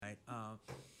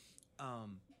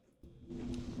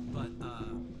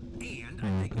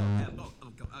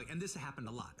this happened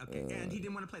a lot. Okay, and he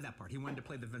didn't want to play that part. He wanted to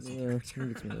play the Vincent Yeah,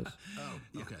 character.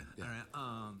 yeah. Okay. Yeah. All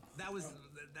right.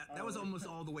 That was almost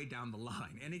all the way down the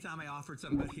line. Anytime I offered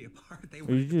somebody a part, they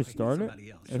wanted Did you to just play start it?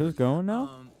 somebody else. Is this going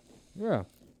now? Yeah.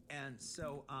 And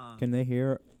so. Can they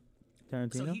hear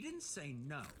Tarantino? So he didn't say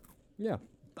no. Yeah.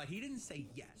 But he didn't say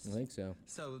yes. I think so.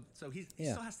 So he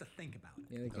still has to think about it.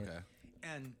 Yeah, they can. Okay.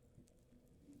 And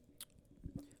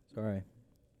Sorry.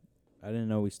 I didn't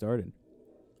know we started.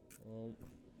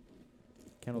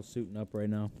 Kendall's suiting up right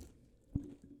now.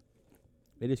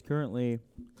 It is currently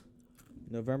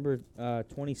November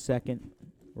 22nd.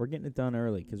 We're getting it done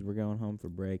early because we're going home for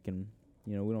break, and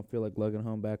we don't feel like lugging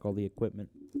home back all the equipment.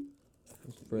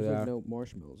 There's like no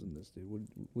marshmallows in this, dude. What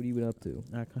have you been up to?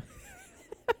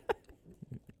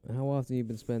 How often you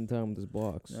been spending time with this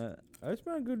box? I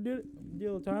spent a good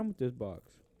deal of time with this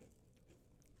box.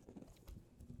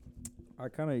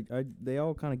 They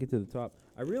all kind of get to the top.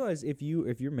 I realize if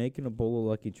you're making a bowl of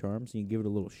Lucky Charms and you give it a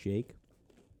little shake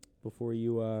before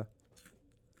you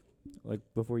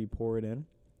before you pour it in,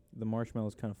 the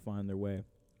marshmallows kind of find their way.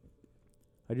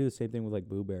 I do the same thing with like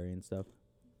blueberry and stuff.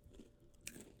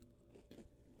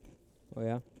 Oh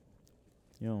yeah.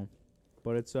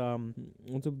 But it's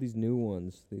What's up with these new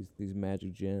ones? These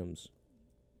magic gems.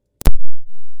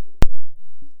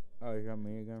 Oh, you got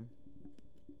me again.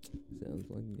 Sounds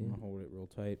like I'm gonna hold it real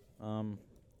tight.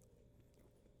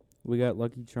 We got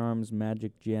Lucky Charms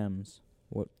Magic Gems.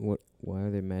 What? Why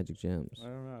are they magic gems? I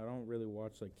don't know. I don't really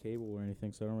watch like cable or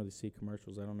anything, so I don't really see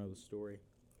commercials. I don't know the story.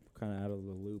 Kind of out of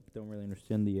the loop. Don't really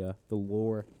understand the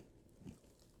lore.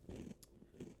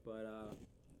 But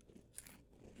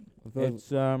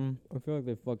it's I feel like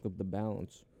they fucked up the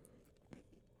balance.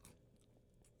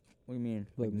 What do you mean?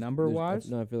 Like Like number wise?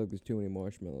 No, I feel like there's too many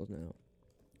marshmallows now.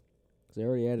 Because they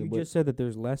already added. You just said that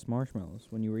there's less marshmallows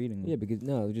when you were eating them. Yeah, because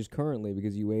just currently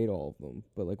because you ate all of them.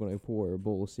 But like when I pour a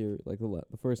bowl of cereal, like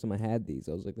the first time I had these,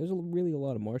 I was like, "There's really a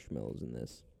lot of marshmallows in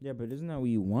this." Yeah, but isn't that what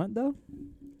you want though?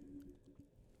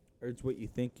 Or it's what you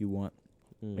think you want.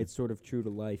 It's sort of true to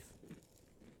life.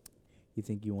 You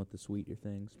think you want the sweeter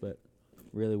things, but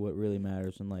really what really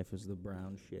matters in life is the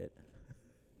brown shit.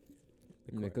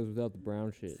 Because without the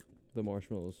brown shit, the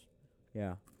marshmallows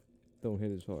Yeah. don't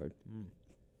hit as hard.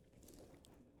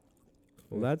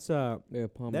 Well, that's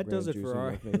that does it for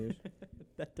our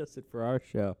that does it for our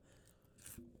show.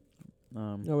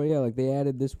 Oh yeah, like they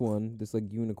added this one, this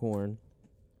like unicorn,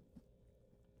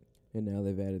 and now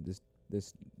they've added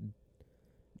this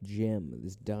gem,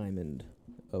 this diamond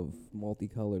of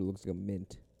multicolored. Looks like a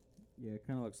mint. Yeah, it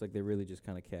kind of looks like they really just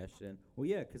kind of cashed in. Well,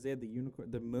 yeah, because they had the unicorn.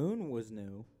 The moon was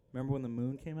new. Remember when the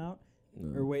moon came out?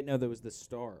 No. Or wait, no, there was the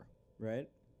star, right?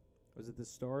 Was it the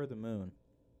star or the moon?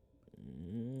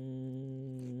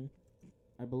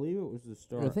 I believe it was the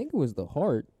star. I think it was the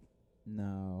heart.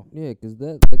 No. Yeah, 'cause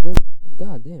that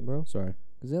God damn, bro. Sorry.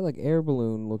 'Cause that like air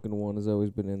balloon looking one has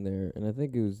always been in there, and I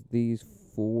think it was these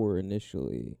 4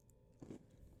 initially,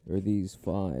 or these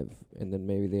 5, and then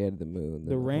maybe they added the moon.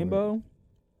 The rainbow,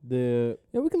 the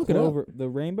Yeah, we can look clover, it up. the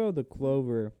rainbow, the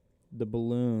clover, the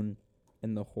balloon,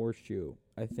 and the horseshoe,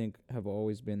 I think, have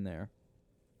always been there.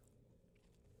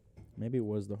 Maybe it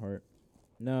was the heart.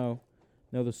 No,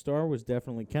 the star was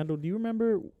definitely. Kendall, do you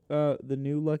remember the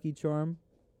new Lucky Charm?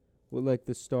 With like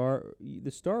the star.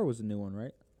 The star was a new one,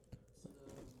 right?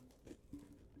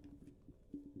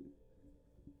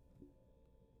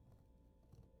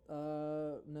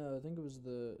 No, I think it was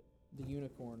the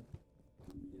unicorn.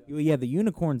 Yeah, the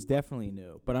unicorn's definitely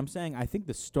new. But I'm saying I think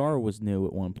the star was new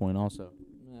at one point also.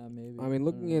 Yeah, maybe. I mean,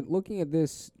 looking at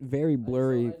this very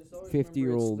blurry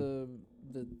 50-year-old.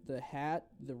 The hat,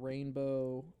 the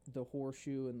rainbow, the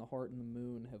horseshoe, and the heart and the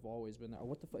moon have always been there.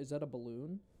 What the fuck? Is that a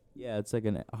balloon? Yeah, it's like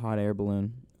a hot air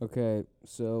balloon. Okay,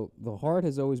 so the heart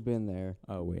has always been there.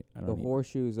 Oh wait, I don't. The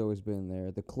horseshoe's always been there.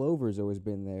 The clover's always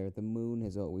been there. The moon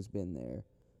has always been there.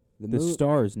 The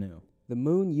star is new. The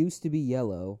moon used to be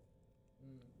yellow.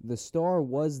 The star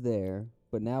was there,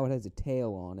 but now it has a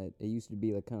tail on it. It used to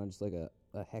be like kind of just like a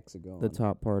hexagon. The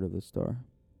top part of the star.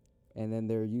 And then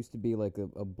there used to be like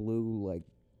a blue like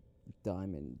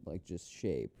diamond like just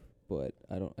shape, but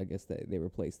I guess they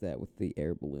replaced that with the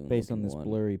air balloon. Based on this one.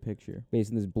 blurry picture.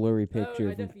 Based on this blurry picture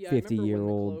of a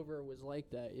 50-year-old. The clover was like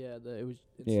that. Yeah,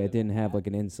 It didn't have like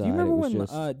an inside. Do you remember it was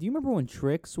when? Do you remember when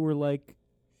tricks were like?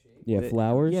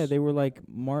 Flowers. Yeah, they were like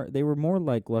they were more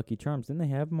like Lucky Charms. Didn't they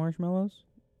have marshmallows?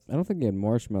 I don't think they had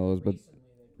marshmallows, but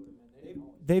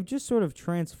they've just sort of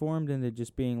transformed into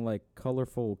just being like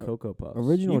colorful Cocoa Puffs.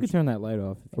 Original you could turn that light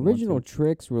off. If you original want to.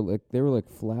 tricks were like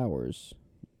flowers,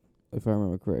 if I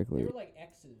remember correctly. They were like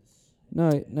X's No,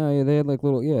 yeah, they had like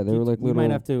little. Yeah, they were like We little.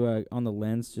 might have to on the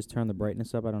lens just turn the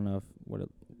brightness up. I don't know if what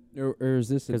Or is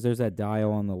this? because there's that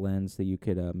dial on the lens that you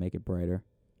could make it brighter.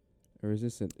 Or is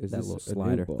this? Is That this little a new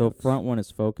slider. The box? front one is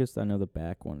focused. I know the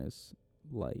back one is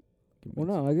light. Well,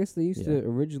 no, I guess they used Yeah. to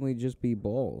originally just be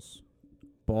balls.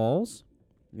 Balls,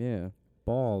 Yeah,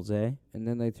 balls, eh? and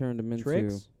then they turned them into.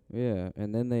 Tricks. Yeah,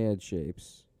 and then they had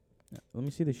shapes. Let me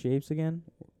see the shapes again.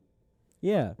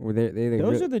 Yeah, Or they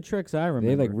those are the tricks I remember.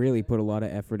 they like really put a lot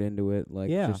of effort into it. Like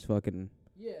Yeah. just fucking.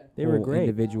 Yeah. They were whole great.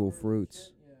 individual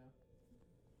fruits. Yeah.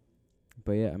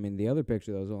 But yeah, I mean the other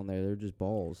picture that was on there, they're just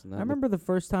balls. And that I remember the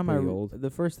first time pretty old. the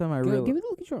first time I Give realized me the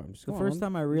Lucky Charms. the Come first on.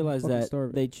 time I realized fucking that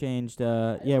starving. they changed.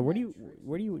 Yeah, where do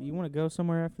you want to go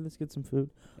somewhere after this? Get some food.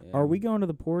 Yeah. Are we going to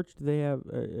the porch? Do they have?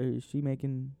 Is she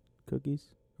making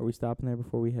cookies? Are we stopping there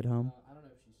before we head home? I don't know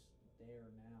if she's there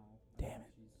now. Damn it.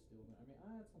 She's still there. I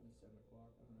mean, it's only 7 o'clock.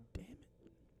 I don't know. Damn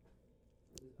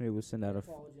it. Maybe we'll send out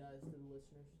apologize to the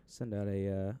listeners. send out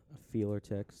a feeler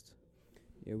text.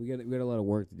 Yeah, we got a lot of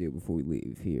work to do before we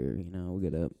leave here. You know, we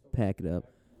gotta pack it up.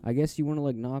 I guess you want to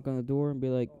like knock on the door and be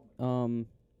like, do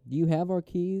you have our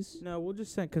keys? No, we'll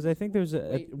just send because I think there's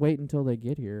Wait until they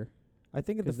get here, I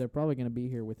think at because the they're probably going to be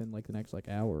here within like the next like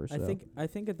hour or so. I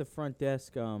think at the front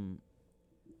desk.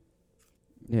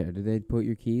 Yeah, did they put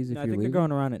your keys if No, I you're think they're leaving?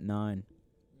 going around at 9.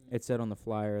 It said on the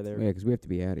flyer there. Yeah, because we have to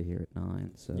be out of here at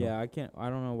 9. So Yeah, I can't. I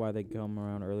don't know why they come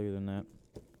around earlier than that.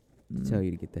 to tell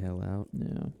you to get the hell out.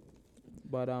 Yeah.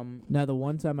 But Now, the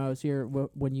one time I was here,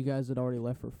 when you guys had already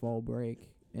left for fall break,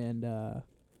 and I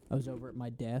was over at my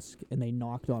desk, and they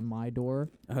knocked on my door.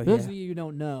 oh Those yeah. of you who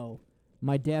don't know,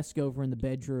 my desk over in the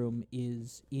bedroom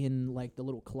is in like the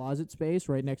little closet space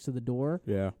right next to the door.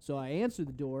 Yeah. So I answered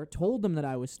the door, told them that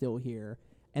I was still here,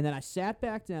 and then I sat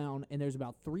back down, and there's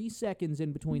about 3 seconds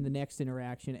in between the next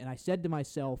interaction, and I said to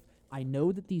myself, I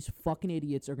know that these fucking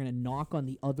idiots are going to knock on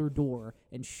the other door,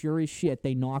 and sure as shit,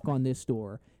 they knock on this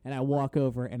door, and I walk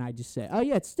over, and I just say, oh,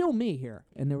 yeah, it's still me here.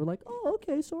 And they were like, oh,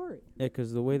 okay, sorry. Yeah,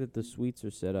 'cause the way that the suites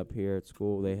are set up here at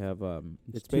school, they have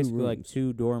it's two basically like rooms.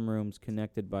 2 dorm rooms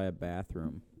connected by a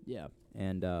bathroom, Yeah.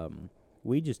 and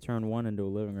we just turned one into a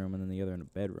living room and then the other in a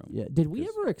bedroom. Yeah. Did we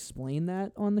 'Cause- ever explain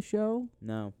that on the show?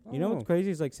 No. You know what's Oh. crazy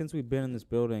is like since we've been in this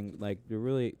building, like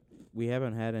we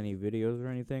haven't had any videos or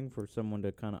anything for someone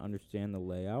to kind of understand the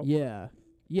layout. Yeah.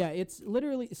 Yeah, it's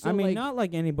literally... So I mean, like, not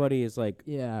like anybody is like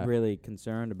yeah. really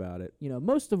concerned about it. You know,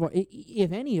 most of our...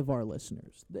 if any of our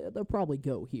listeners, they'll probably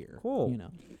go here. Cool. You know.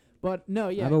 But, no,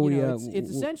 yeah, about you we, know, w- it's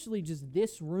w- essentially just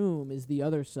this room is the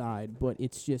other side, but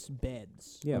it's just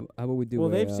beds. Yeah. How about we do? Well,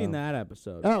 a, they've seen that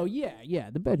episode. Oh, yeah,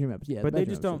 the bedroom episode. Yeah, but the they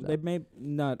bedroom just don't. episode's They out. may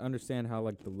not understand how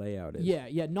like the layout is.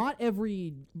 Yeah, not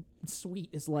every suite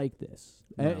is like this.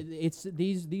 No. It's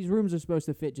these rooms are supposed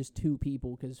to fit just 2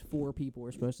 people because 4 people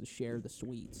are supposed to share the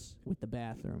suites with the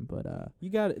bathroom. But You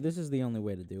got it. This is the only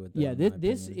way to do it. Though, yeah, in my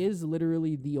this opinion. is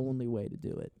literally the only way to do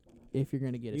it if you're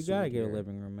gonna get a You suite gotta get a here.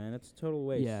 living room, man. It's a total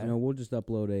waste. Yeah. You know, we'll just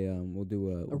upload we'll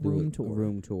do a room tour. A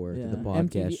room tour Yeah. to the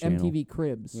podcast channel. MTV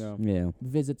Cribs Yeah. Yeah,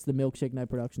 visits the Milkshake Night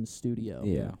Productions studio.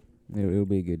 yeah. It'll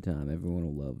be a good time. Everyone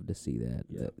will love to see that.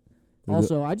 Yeah. That- we'll go-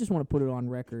 Also, I just want to put it on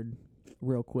record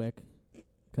real quick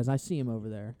because I see him over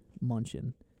there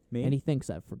munching, Me and he thinks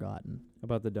I've forgotten.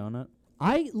 about the donut.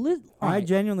 I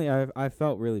Genuinely, I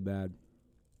felt really bad.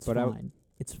 It's but I- fine.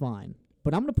 It's fine.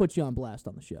 But I'm gonna put you on blast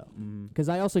on the show because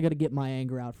I also got to get my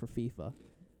anger out for FIFA.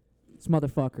 This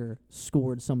motherfucker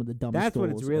scored some of the dumbest That's what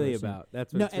goals it's really I've ever seen. about.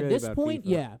 That's what No, it's at really this about point, FIFA.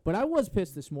 yeah. But I was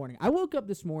pissed this morning. I woke up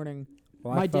this morning.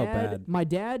 Well, my I felt dad, bad. my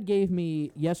dad gave me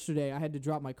yesterday. I had to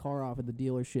drop my car off at the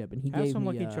dealership, and he Have gave some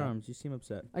me. Lucky Charms. You seem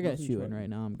upset. I got a You chew can in try. right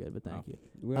now. I'm good, but thank you.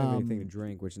 we don't have anything to um,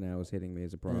 drink, which now is hitting me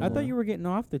as a problem. I thought you were getting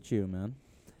off the chew, man.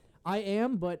 I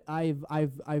am, but I've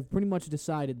pretty much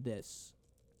decided this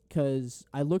because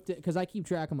I keep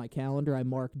track of my calendar. I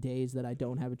mark days that I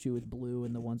don't have a chew with blue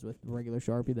and the ones with regular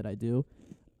Sharpie that I do.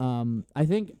 I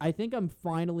think I'm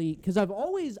finally because I've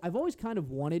always kind of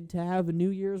wanted to have a New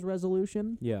Year's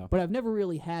resolution, Yeah. but I've never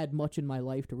really had much in my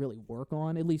life to really work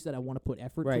on. At least that I want to put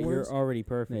effort Right. towards. You're already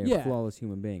perfect. Yeah, Yeah. flawless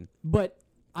human being. But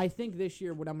I think this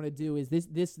year what I'm gonna do is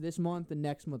this month and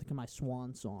next month my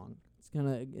swan song. It's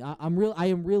gonna I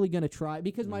am really gonna try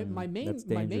because my main that's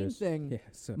my main dangerous. thing Yeah,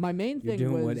 so my main you're thing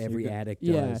doing was what every You're go- addict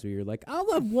Yeah. does, where you're like,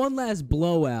 I'll have one last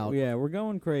blowout. Yeah, we're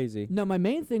going crazy. no my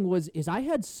main thing was is I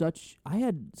had such a,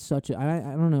 I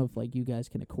don't know if like you guys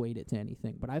can equate it to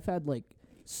anything, but I've had like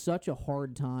such a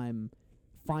hard time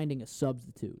finding a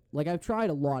substitute. Like I've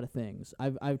tried a lot of things.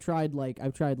 I've tried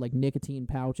like nicotine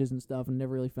pouches and stuff and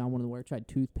never really found one of them. Where I tried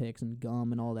toothpicks and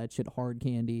gum and all that shit, hard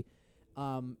candy.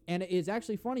 And it's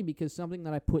actually funny because something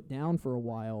that I put down for a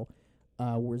while,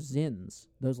 were Zins,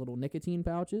 those little nicotine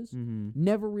pouches. Mm-hmm.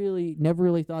 Never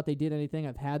really thought they did anything.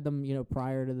 I've had them,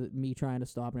 prior to me trying to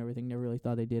stop and everything. Never really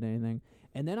thought they did anything.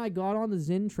 And then I got on the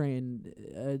Zin train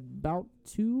about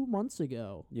 2 months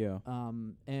ago. Yeah.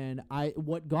 And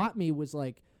what got me was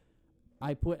like,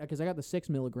 because I got the 6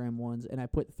 milligram ones, and I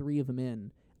put 3 of them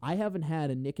in. I haven't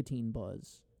had a nicotine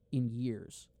buzz in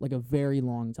years, like a very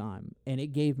long time, and it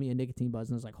gave me a nicotine buzz,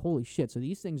 and I was like, holy shit. So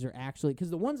these things are actually, because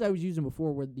the ones I was using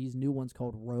before were these new ones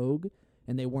called Rogue,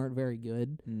 and they weren't very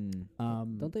good.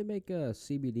 Don't they make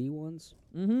CBD ones?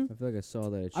 Mm-hmm. I feel like I saw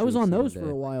that at I was on Sheetz the those other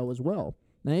for a day. while as well.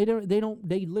 Now,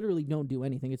 they literally don't do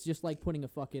anything. It's just like putting a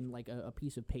fucking, like a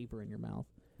piece of paper in your mouth.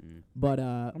 But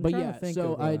trying yeah, to think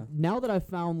so of, now that I've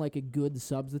found like a good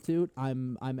substitute,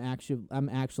 I'm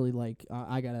actually like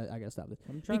I gotta stop this,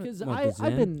 I'm trying because to, I've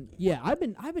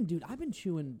been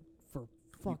chewing for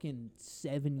fucking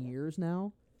 7 years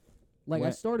now. Like, I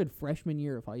What? started freshman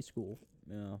year of high school,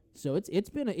 Yeah. so it's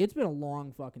been a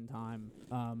long fucking time.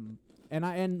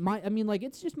 Like,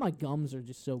 it's just my gums are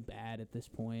just so bad at this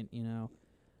point,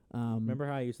 Remember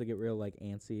how I used to get real like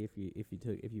antsy if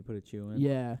you put a chew in?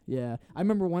 Yeah. I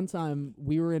remember one time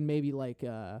we were in maybe like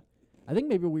I think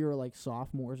maybe we were like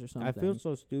sophomores or something. I feel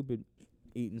so stupid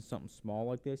eating something small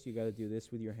like this. You got to do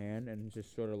this with your hand and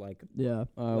just sort of like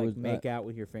make out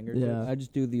with your fingertips. Yeah. I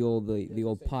just do the old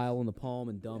pile in the palm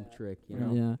and dump trick, you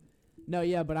know. Yeah. No,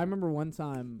 yeah, but I remember one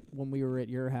time when we were at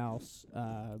your house,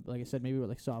 like I said, maybe we were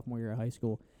like sophomore year of high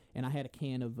school, and I had a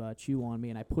can of chew on me,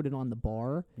 and I put it on the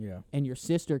bar. Yeah. And and your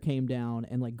sister came down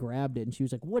and like grabbed it, and she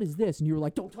was like, "What is this?" And you were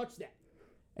like, "Don't touch that."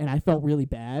 And I felt really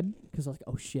bad because I was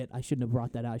like, "Oh shit, I shouldn't have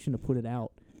brought that out. I shouldn't have put it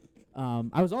out."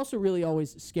 I was also really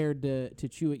always scared to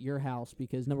chew at your house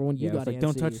because, number one, you got like, antsy.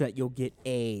 don't touch that, you'll get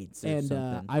AIDS or And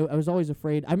something. I was always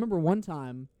afraid. I remember one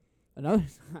time, another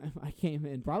time I came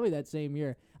in, probably that same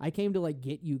year, I came to like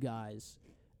get you guys,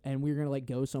 and we were gonna like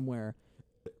go somewhere.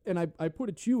 And I put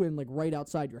a chew in like right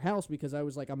outside your house because I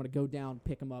was like, I'm gonna go down,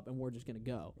 pick them up, and we're just gonna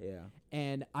go. Yeah.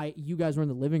 And you guys were in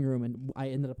the living room, and I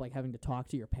ended up like having to talk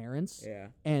to your parents. Yeah.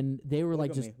 And they were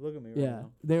like, Look at me right yeah,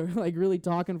 now. they were like really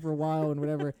talking for a while and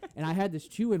whatever. And I had this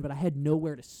chew in, but I had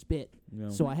nowhere to spit, Yeah.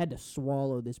 so I had to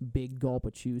swallow this big gulp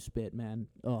of chew spit. Man,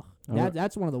 ugh,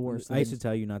 that's one of the worst. I used to things.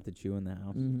 tell you not to chew in the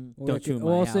house. Mm-hmm. Don't chew in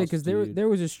my I'll house, say because dude. there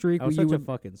was a streak I where was you such a would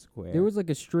fucking square. there was like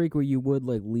a streak where you would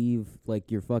like leave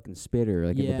like your fucking spitter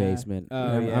like in the Yeah. basement. Oh,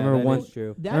 I yeah, remember that one. is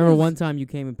true. That I remember is- one time you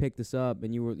came and picked us up,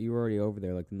 and you were already over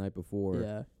there like the night before.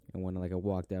 Yeah. And when like I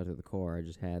walked out to the car, I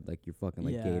just had like your fucking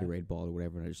like Yeah. Gatorade ball or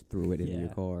whatever, and I just threw it into your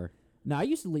Yeah. car. No, I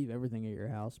used to leave everything at your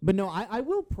house. But no, I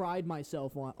will pride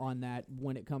myself on that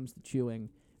when it comes to chewing.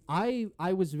 I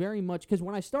was very much, because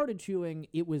when I started chewing,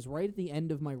 it was right at the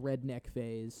end of my redneck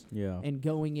phase Yeah. and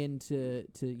going into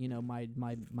my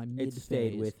mid It phase.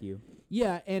 stayed with you.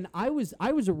 Yeah, and I was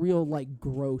a real like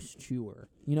gross chewer.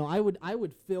 I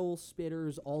would fill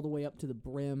spitters all the way up to the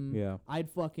brim. Yeah. I'd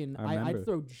remember.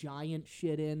 throw giant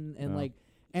shit in and Yeah. like.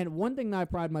 And one thing that I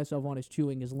pride myself on is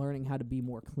chewing is learning how to be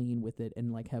more clean with it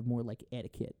and like have more like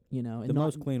etiquette, And The not-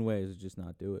 most clean way is just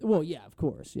not do it. Well, yeah, of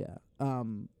course, yeah.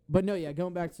 But no, yeah,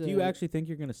 going back to. Do you actually think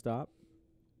you're gonna stop?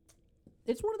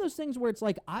 It's one of those things where it's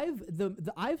like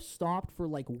I've stopped for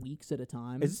like weeks at a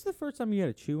time. Is this the first time you had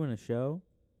a chew in a show?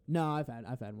 No, I've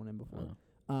had one in before.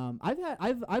 Oh.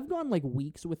 I've gone like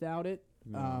weeks without it.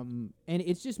 Yeah. And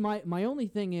it's just my only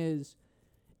thing is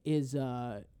it's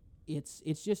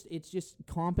just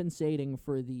compensating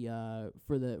for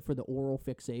the oral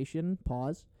fixation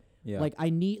pause. Yeah. Like I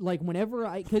need like whenever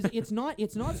because it's not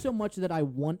so much that I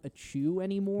want a chew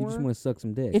anymore. You just want to suck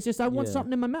some dick. It's just I want Yeah.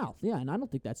 something in my mouth. Yeah, and I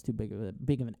don't think that's too big of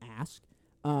an ask.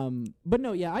 But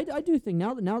no, yeah, I do think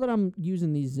now that I'm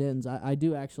using these Zins, I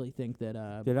do actually think that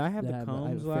Did I have that the I have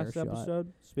combs a fair last shot.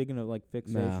 episode? Speaking of like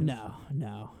fixation. no.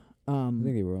 I think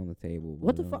they were on the table.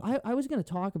 What the but, fuck? I was gonna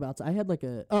talk about. I had like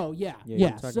a. Oh yeah, Yeah. yeah.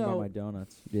 You're talking So about my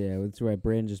donuts. Yeah, that's right.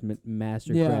 Brandon just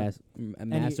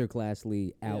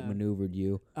masterclassly outmaneuvered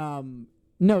you.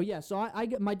 no, yeah. So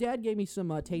my dad gave me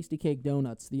some tasty cake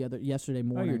donuts yesterday Oh,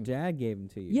 morning. your dad gave them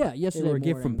to you. Yeah, They yesterday were a morning.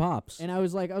 gift from Pops. And I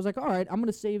was like, all right, I'm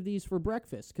gonna save these for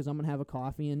breakfast because I'm gonna have a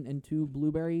coffee and 2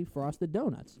 blueberry frosted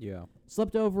donuts. Yeah.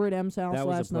 Slept over at M's house That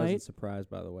was last a pleasant night. surprise,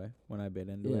 by the way, when I bit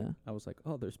into it. Yeah. I was like,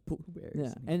 oh, there's blueberries.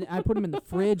 Yeah, and I put them in the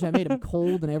fridge. I made them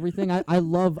cold and everything. I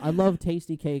love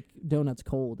tasty cake donuts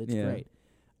cold. It's Yeah. great.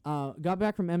 Got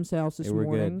back from M's house this They were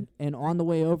morning, and on the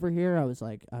way over here, I was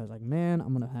like, man,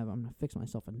 I'm gonna fix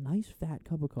myself a nice fat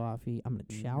cup of coffee. I'm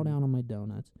gonna chow down on my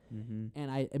donuts. Mm-hmm.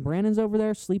 And Brandon's over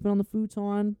there sleeping on the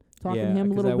futon, talking to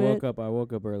him a little bit. I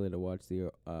woke up early to watch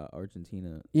the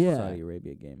Argentina Saudi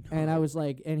Arabia game. And I was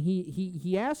like, and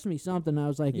he asked me something. And I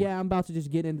was like, yeah, I'm about to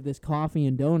just get into this coffee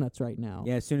and donuts right now.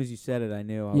 Yeah, as soon as you said it, I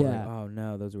knew. I was like, oh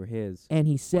no, those were his. And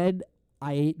he said,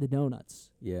 I ate the donuts.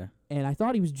 Yeah. And I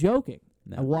thought he was joking.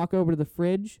 No. I walk over to the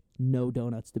fridge, no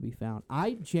donuts to be found.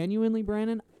 I genuinely,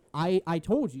 Brandon, I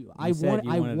told you, I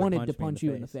wanted to punch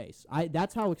you in the face.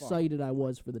 That's how excited I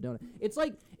was for the donut. It's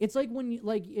like when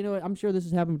you I'm sure this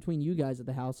has happened between you guys at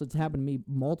the house. It's happened to me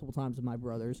multiple times with my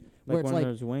brothers. Like where it's when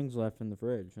there's wings left in the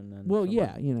fridge, and then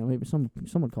maybe some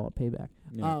would call it payback.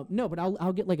 Yeah. No, but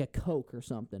I'll get like a Coke or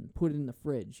something, put it in the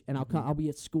fridge, and I'll be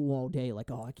at school all day,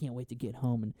 like, oh, I can't wait to get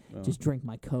home and just drink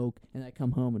my Coke, and I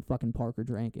come home and fucking Parker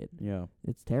drank it. Yeah,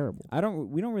 it's terrible.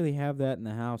 We don't really have that in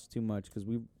the house too much because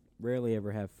we rarely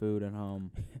ever have food at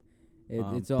home.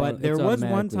 But there was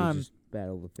one time, just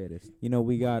battle of the fittest.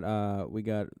 we got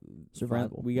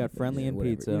Survival. we got friendly and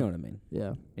whatever. pizza. You know what I mean?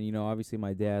 Yeah, and obviously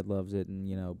my dad loves it,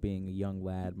 and being a young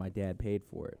lad, my dad paid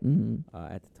for it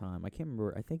at the time. I can't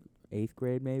remember. I think 8th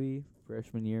grade, maybe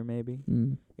freshman year, maybe.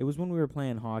 It was when we were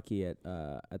playing hockey at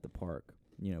the park.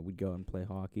 We'd go and play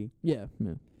hockey. Yeah.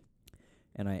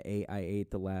 And I ate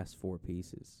the last 4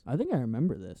 pieces. I think I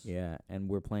remember this. Yeah, and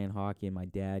we're playing hockey, and my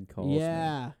dad calls me.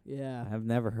 Yeah. I've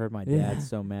never heard my dad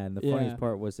so mad. And the funniest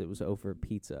part was it was over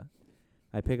pizza.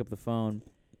 I pick up the phone,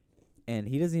 and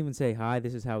he doesn't even say hi.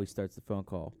 This is how he starts the phone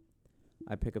call.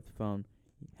 I pick up the phone.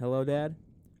 Hello, Dad?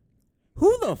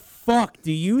 Who the fuck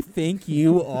do you think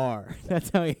you are? That's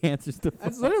how he answers the phone.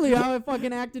 That's literally how I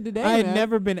fucking acted today, I've man.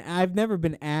 never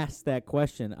been asked that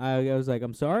question. I was like,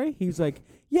 I'm sorry? He's like,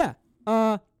 yeah.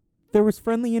 There was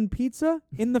friendly and pizza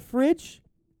in the fridge,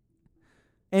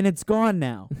 and it's gone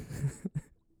now.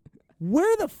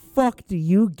 Where the fuck do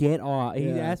you get off? He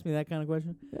asked me that kind of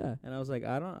question. Yeah. And I was like,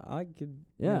 I could.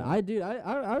 Yeah,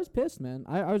 I was pissed, man.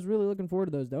 I was really looking forward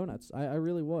to those donuts. I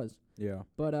really was. Yeah.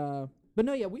 But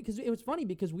no, yeah, because it was funny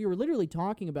because we were literally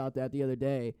talking about that the other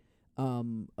day.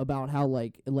 About how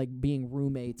like being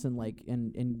roommates and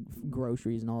and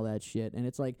groceries and all that shit, and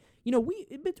it's like we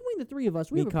between the three of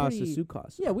us we have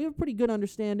a pretty good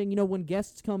understanding. When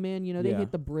guests come in, they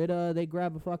hit the Brita, they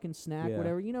grab a fucking snack,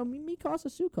 whatever. Me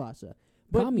casa, su casa.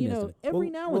 But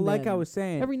every now and then, like I was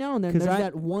saying, every now and then there's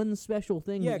that one special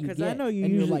thing. Yeah, because I know you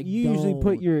usually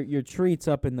put your treats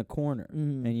up in the corner,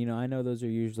 and I know those are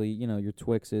usually your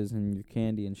Twixes and your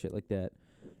candy and shit like that.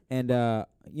 And,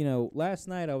 last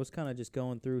night I was kind of just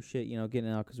going through shit, getting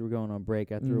out because we were going on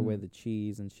break. I threw away the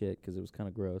cheese and shit because it was kind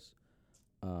of gross.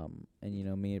 And,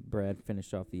 me and Brad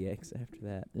finished off the eggs after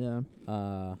that. Yeah.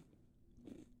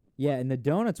 Yeah, and the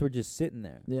donuts were just sitting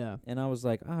there. Yeah. And I was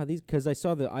like, these, because I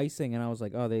saw the icing and I was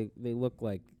like, they look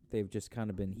like they've just kind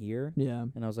of been here. Yeah.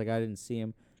 And I was like, I didn't see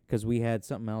them because we had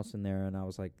something else in there. And I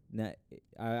was like,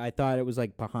 I thought it was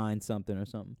like behind something or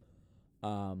something.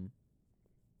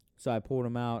 So I pulled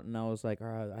them out, and I was like, all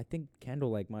right, I think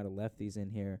Kendall might have left these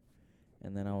in here.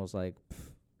 And then I was like,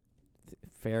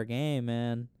 fair game,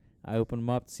 man. I opened them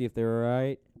up to see if they were all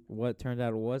right. What turned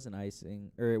out it wasn't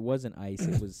icing, or it wasn't ice.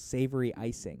 It was savory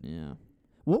icing. Yeah.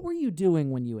 What were you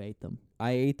doing when you ate them?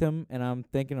 I ate them, and I'm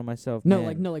thinking to myself, no,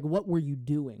 man, what were you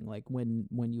doing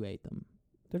when you ate them?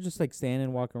 they're just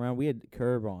standing, walking around. We had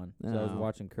Curb on, so I was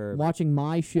watching Curb. Watching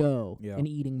my show and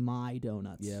eating my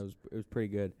donuts. Yeah, it was pretty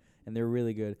good, and they're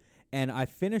really good. And I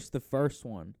finished the first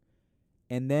one,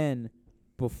 and then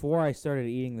before I started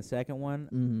eating the second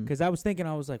one, because I was thinking,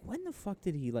 I was like, when the fuck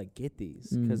did he get these?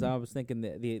 Because I was thinking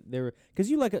that they were, because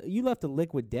you left a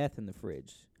Liquid Death in the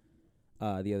fridge,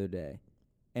 the other day,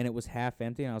 and it was half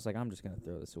empty, and I was like, I'm just gonna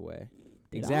throw this away.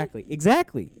 Exactly.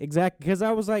 Because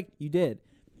I was like, you did,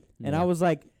 and I was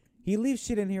like, he leaves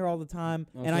shit in here all the time,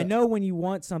 and I know when you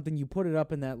want something, you put it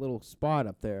up in that little spot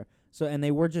up there. So, and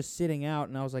they were just sitting out,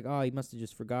 and I was like, oh, he must have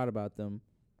just forgot about them.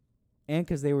 And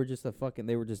because they were just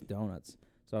they were just donuts.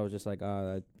 So I was just like,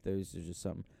 oh, those are just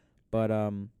something. But,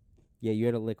 yeah, you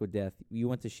had a Liquid Death. You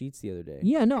went to Sheets the other day.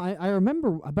 Yeah, no, I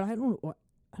remember, but I don't know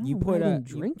why I didn't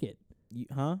drink it.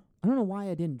 Huh? I don't know why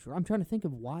I didn't drink. I'm trying to think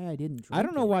of why I didn't drink it. I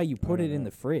don't know why you put it in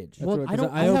the fridge. Well,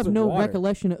 I have no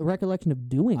recollection of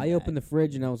doing that. I opened the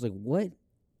fridge, and I was like, what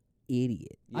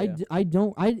idiot. Yeah. I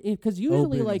don't, because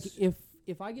usually,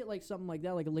 if I get something like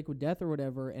that, like a Liquid Death or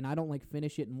whatever, and I don't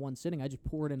finish it in one sitting, I just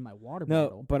pour it in my water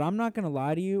bottle. No, but I'm not gonna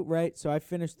lie to you, right? So I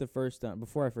finished the first donut.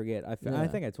 Before I forget, I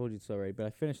think I told you this already, but I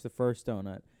finished the first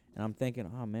donut, and I'm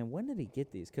thinking, oh man, when did he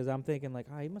get these? Because I'm thinking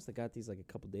he must have got these a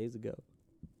couple days ago.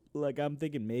 like I'm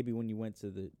thinking maybe when you went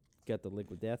to got the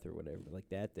Liquid Death or whatever, like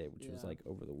that day, which was like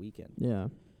over the weekend. Yeah.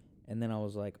 And then I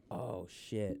was like, oh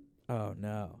shit, oh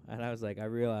no. And I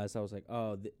realized I was like,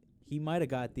 oh, he might have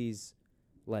got these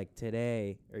like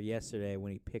today or yesterday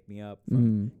when he picked me up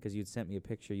because you'd sent me a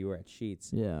picture. You were at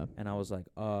Sheets. Yeah. And I was like,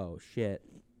 oh shit.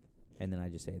 And then I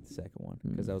just ate the second one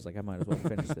because I was like, I might as well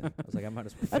finish it. I was like, I might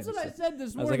as well. That's what I said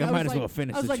this I was morning. like, I might as well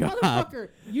finish the job. Motherfucker,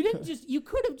 you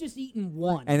could have just eaten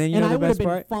one. And then you know I the best would've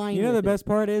part. been fine You know with the it. best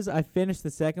part is I finished the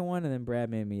second one and then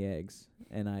Brad made me eggs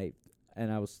and I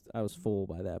was full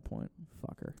by that point.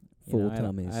 Fucker. You know, Full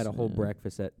tummies. I had a whole Yeah.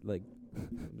 breakfast at like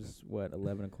it was what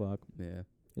 11 o'clock. Yeah.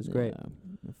 It was great.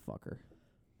 Yeah. Fucker.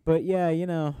 But yeah, you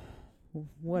know,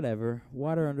 whatever.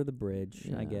 Water under the bridge,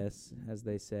 I Yeah. guess, as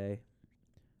they say.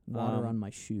 Water on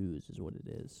my shoes is what it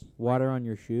is. Water on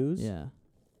your shoes? Yeah.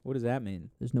 What does that mean?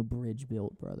 There's no bridge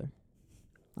built, brother.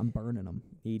 I'm burning them.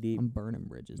 ED. I'm burning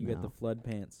bridges You now. got the flood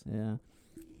pants. Yeah.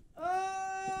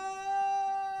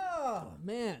 Oh,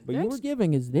 man. But you were-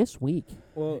 Thanksgiving is this week.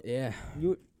 Well, Yeah.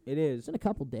 it is. It's in a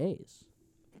couple days.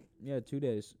 Yeah, 2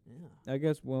 days. Yeah. I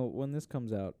guess, well, when this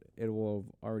comes out, it will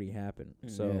have already happened.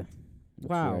 So, Yeah. That's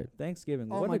wow. right. Thanksgiving.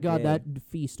 Oh what my a God, day. that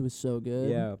feast was so good.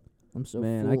 Yeah. I'm so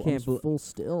Man, full. I can't I'm full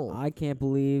still. I can't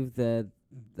believe that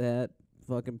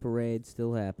fucking parade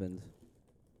still happened.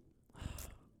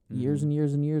 Years and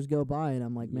years and years go by, and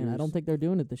I'm like, man, I don't Years. think they're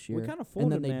doing it this year. We kind of and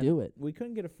folded, then they man. do it. We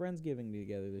couldn't get a Friendsgiving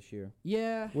together this year.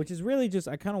 Yeah. Which is really just,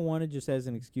 I kind of wanted just as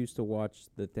an excuse to watch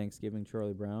the Thanksgiving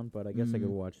Charlie Brown, but I guess I could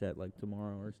watch that like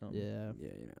tomorrow or something. Yeah. Yeah,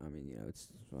 I mean, it's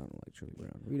I don't like Charlie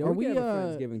Brown. We Are don't we, have a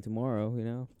Friendsgiving tomorrow, you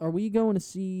know. Are we going to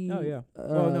see? Oh, yeah.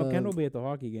 Oh, no, Ken will be at the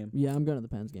hockey game. Yeah, I'm going to the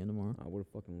Pens game tomorrow. Oh, what a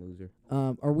fucking loser.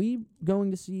 Are we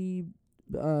going to see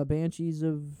Banshees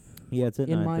of Yeah, it's at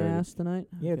In My 9:30. Ass tonight?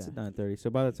 Yeah, it's Okay. at 9:30. So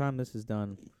by the time this is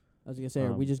done, I was gonna say,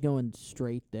 are we just going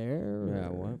straight there? Yeah,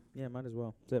 or- what? yeah, might as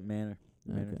well. It's at Manor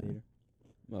Okay. Theater.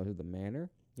 Oh, is it the Manor?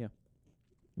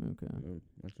 Okay.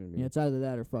 That's gonna be. Yeah, it's either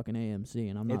that or fucking AMC,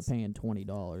 and I'm not It's- paying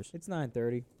 $20. It's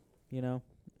 9:30, you know,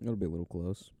 It'll be a little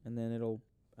close. and then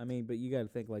but you got to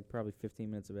think like probably 15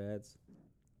 minutes of ads.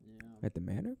 At the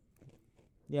Manor?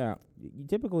 Yeah,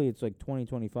 typically it's like 20,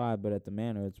 25, but at the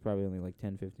Manor it's probably only like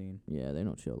 10, 15. Yeah, they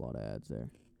don't show a lot of ads there.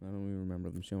 I don't even remember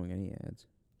them showing any ads.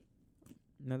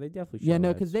 No, they definitely show Yeah,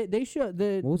 no, ads. because they show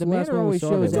the What was the the last Manor one we always saw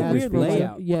shows there? ads It's a for weird like,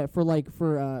 layout. yeah,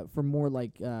 for more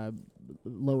like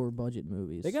lower budget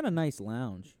movies. They got a nice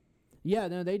lounge. Yeah,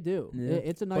 no, they do. Yeah.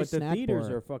 It's a nice but the snack theaters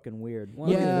bar. are fucking weird. Well,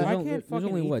 Yeah. there's Why only- can't there's fucking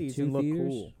only, eat what, these 2 and look theaters?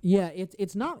 cool? Yeah,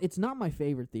 it's not my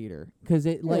favorite theater because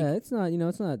it like yeah, it's not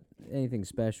it's not anything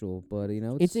special, but you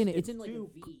know it's in like a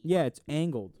V. Yeah, it's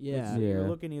angled. Yeah. You're Yeah.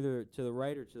 looking either to the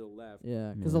right or to the left.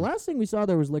 Yeah, because the last thing we saw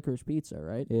there was Licorice Pizza,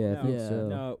 right? Yeah, I no, think Yeah. so.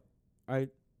 No,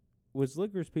 was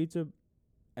Licorice Pizza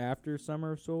after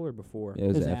Summer of Soul or before? Yeah, it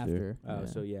was It's after. Oh, yeah.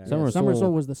 so yeah. Summer of Summer Soul-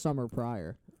 Soul was the summer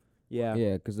prior. Yeah.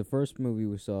 Yeah, because the first movie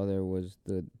we saw there was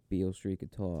the Beale Street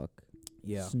Could Talk.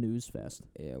 Yeah. Snooze fest.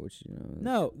 Yeah, which you know.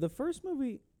 No, the first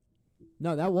movie.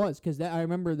 No, that was because I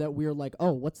remember that we were like,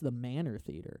 oh, what's the Manor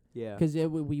Theater? Yeah. Because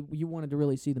you wanted to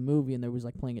really see the movie, and there was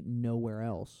like playing it nowhere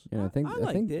else. Yeah, I think I I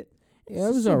liked think it. yeah, it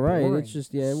It's was so all right. boring. It's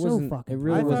just it So wasn't. fucking It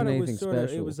really I boring. thought wasn't it anything was sorta,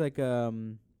 special. It was like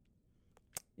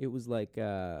it was like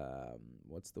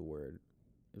what's the word?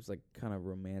 It was like kind of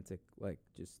romantic, like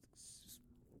just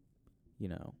you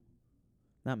know,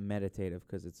 not meditative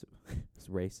because it's it's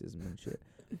racism and shit,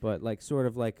 but like sort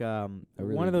of like one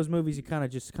really- of those movies you kind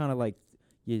of like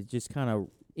you just kind of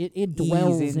It Ease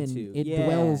dwells into. it Yeah.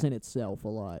 dwells in itself a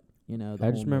lot. You know, the I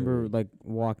just whole remember movie. like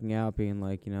walking out, being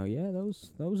like, you know, yeah, that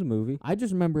was a movie. I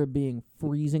just remember it being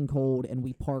freezing cold, and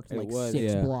we parked It like was,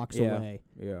 6 yeah. blocks Yeah. away.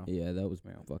 yeah. Yeah, that was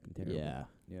fucking terrible. Yeah,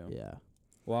 Yeah. yeah.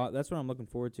 Well, that's what I'm looking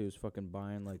forward to is fucking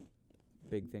buying like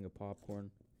big thing of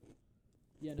popcorn.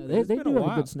 Yeah, no, It's they been do a have a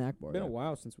while. good snack bar. It's been a there.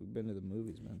 while since we've been to the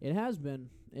movies, man. It has been.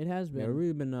 It has Yeah, been.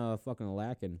 we've been fucking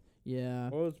lacking. Yeah.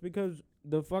 Well, it's because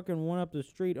the fucking one up the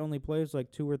street only plays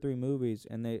like 2 or 3 movies,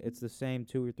 and it's the same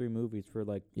 2 or 3 movies for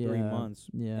like 3 Yeah.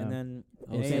 months. Yeah. And then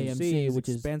It's AMC, is which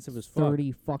is expensive as fuck.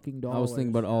 $30 fucking dollars. I was thinking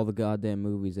about all the goddamn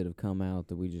movies that have come out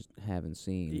that we just haven't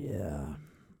seen. Yeah.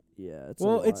 Yeah. It's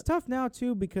Well, it's tough now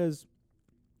too because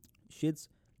shit's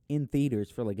in theaters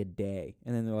for like a day,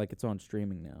 and then they're like it's on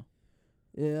streaming now.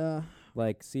 Yeah.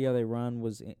 Like See How They Run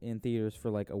was in theaters for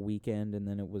like a weekend, and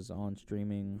then it was on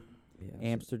streaming. Yeah,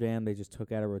 Amsterdam they just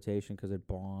took out of rotation because it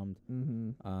bombed.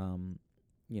 Mm-hmm.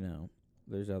 You know,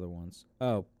 there's other ones.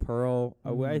 Oh, Pearl.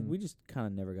 Mhm. We just kind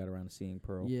of never got around to seeing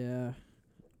Pearl. Yeah.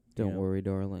 Don't Yeah. worry,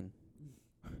 darling.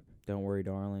 Don't Worry,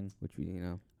 Darling. Which we, you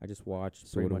know, I just watched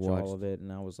Sorta pretty much all watched. of it,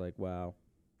 and I was like, wow,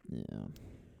 Yeah.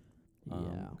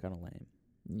 Yeah. kind of lame.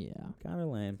 Yeah. Kind of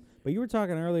lame. But you were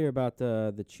talking earlier about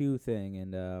the chew thing,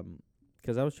 and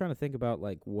because I was trying to think about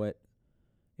like what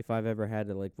if I've ever had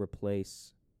to like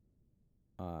replace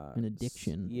An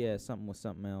addiction. something with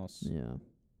something else. Yeah.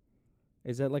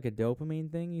 Is that like a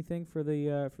dopamine thing you think for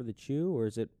the chew, or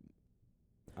is it?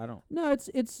 I don't. No,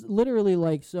 it's literally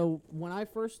like, so when I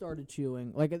first started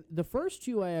chewing, like the first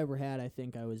chew I ever had, I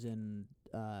think I was in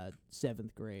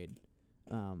 7th grade.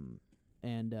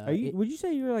 And Would you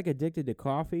say you're like addicted to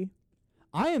coffee?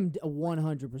 I am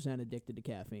 100% addicted to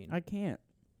caffeine. I can't.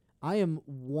 I am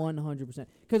 100%,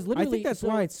 because literally, I think that's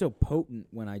why it's so potent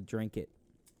when I drink it.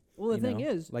 Well, the thing know?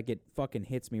 is, like it fucking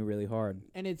hits me really hard.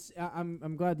 and it's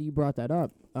I'm glad that you brought that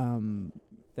up.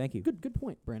 Thank you. Good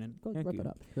point, Brandon. Glad you Thank brought you. that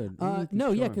up. Good.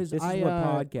 No, yeah, because this I is what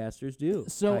podcasters do.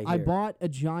 So I hear. bought a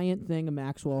giant thing of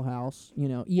Maxwell House.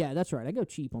 Yeah, that's right. I go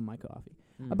cheap on my coffee.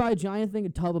 I buy a giant thing, a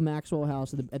tub of Maxwell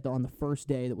House on the first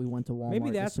day that we went to Walmart.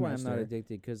 Maybe this that's why I'm not semester.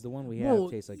 addicted, because the one we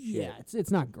have tastes like shit. Yeah, it's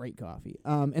not great coffee.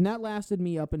 And that lasted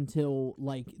me up until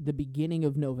like the beginning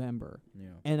of November. Yeah.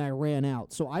 And I ran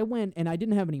out. So I went, and I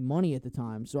didn't have any money at the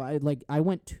time. So I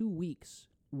went 2 weeks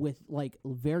with like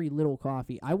very little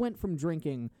coffee. I went from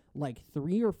drinking like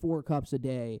 3 or 4 cups a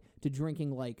day to drinking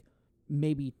like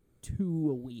maybe 2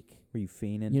 a week. Were you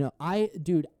fiending?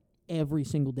 Dude, every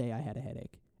single day I had a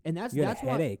headache. And that's You had that's a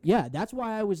why headache? Yeah, that's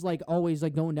why I was like always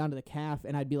like going down to the caf,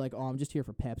 and I'd be like, "Oh, I'm just here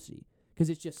for Pepsi." Cuz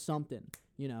it's just something.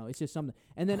 It's just something.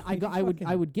 And then I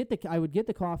would get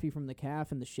the coffee from the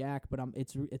caf and the Shack, but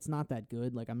it's not that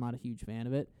good. Like, I'm not a huge fan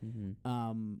of it.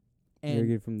 Mm-hmm. You're And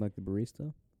good from like the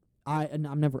barista.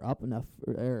 I'm never up enough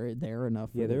or there enough.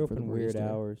 Yeah, for they're for the open weird barista.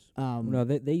 hours. No,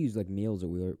 they use like meals at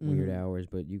weird Mhm. hours,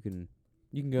 but you can.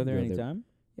 You can go there Go there. anytime?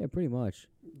 Yeah, pretty much.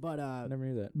 But I never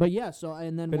knew that. but yeah, so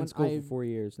and then Been when in school I for 4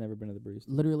 years, never been to the barista.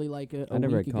 literally like a I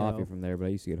never week had coffee ago, from there, but I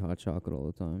used to get hot chocolate all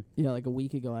the time. yeah, like a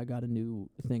week ago, I got a new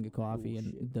thing of coffee, Oh,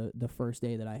 and shit. the first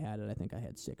day that I had it, I think I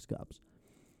had 6 cups.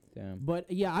 Damn.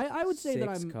 But yeah, I would say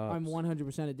that 6 I'm cups.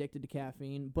 100% addicted to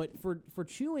caffeine. But for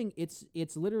chewing, it's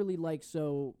literally like,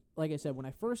 so like I said, when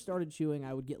I first started chewing,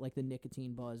 I would get like the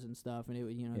nicotine buzz and stuff, and it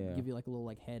would Yeah. give you like a little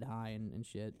like head high and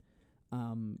shit.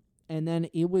 And then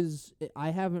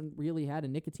I haven't really had a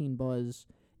nicotine buzz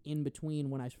in between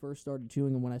when I first started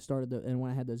chewing and when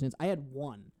I had those ends. I had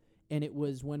one, and it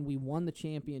was when we won the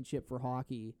championship for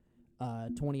hockey,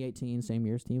 2018, same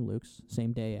year as Team Luke's,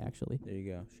 same day actually. There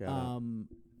you go. Shout out.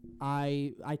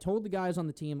 I told the guys on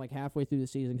the team like halfway through the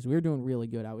season, because we were doing really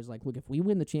good. I was like, look, if we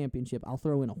win the championship, I'll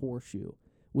throw in a horseshoe,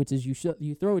 which is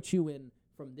you throw a chew in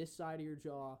from this side of your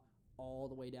jaw all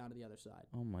the way down to the other side.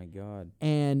 Oh my god.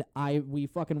 And we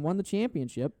fucking won the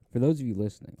championship. For those of you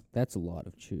listening, that's a lot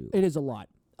of chew. It is a lot,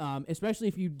 especially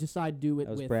if you decide to do it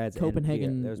That was with Brad's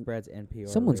Copenhagen. That was Brad's NPR.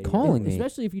 Someone's radio. calling me.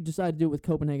 Especially if you decide to do it with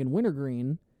Copenhagen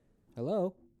Wintergreen.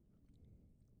 Hello.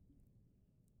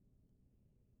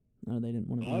 No, they didn't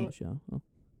want to be on the show. Oh.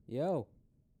 Yo.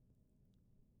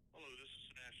 Hello, this is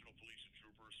the National Police and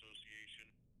Trooper Association.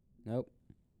 Nope.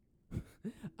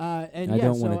 And I yeah,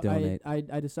 don't so wanna donate.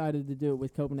 I decided to do it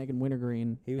with Copenhagen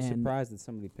Wintergreen. He was and surprised that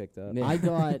somebody picked up.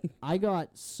 Yeah. I got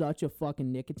such a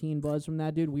fucking nicotine buzz from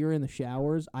that, dude. We were in the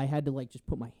showers. I had to like just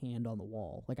put my hand on the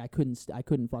wall. Like I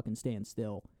couldn't fucking stand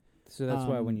still. So that's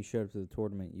why when Um, you showed up to the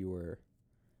tournament, you were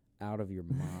out of your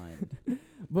mind.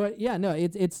 But yeah, no,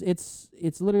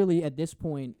 it's literally at this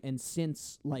point, and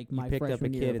since like You my picked up a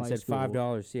freshman year kid of and high said school,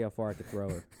 $5. See how far I could throw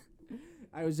her.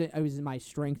 I was my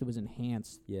strength was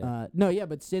enhanced. Yeah. No, yeah,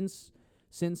 but since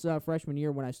freshman year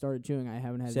when I started chewing, I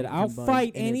haven't had. Said nicotine I'll buzz,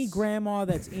 fight and any it's- grandma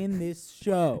that's in this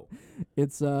show.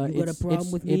 It's got a it's, problem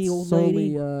it's, with me, it's old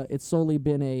solely, lady? it's solely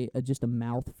been a just a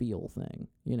mouth feel thing,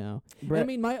 you know. And I Brett-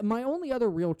 mean, my only other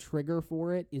real trigger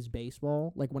for it is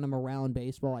baseball. Like when I'm around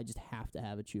baseball, I just have to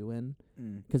have a chew in,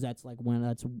 because that's like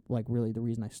really the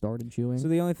reason I started chewing. So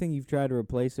the only thing you've tried to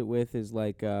replace it with is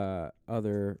like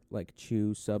other like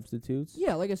chew substitutes.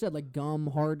 yeah, like I said, like gum,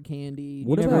 hard candy.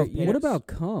 What never- about you what never- about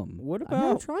cum? What I've never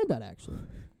about tried that actually.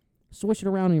 Swish it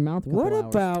around in your mouth. A couple what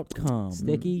hours. about cum?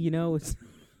 Sticky, you know, it's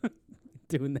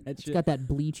doing that It's shit. got that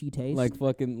bleachy taste. Like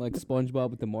fucking like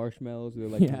SpongeBob with the marshmallows. They're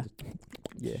like Yeah.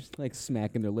 just like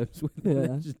smacking their lips with Yeah.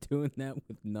 it. Just doing that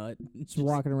with nut. just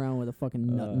walking around with a fucking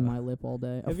nut in Uh, my lip all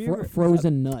day. A have you ever-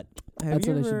 frozen nut. Have That's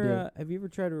you what I should ever have you ever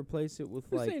tried to replace it with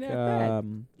This like ain't that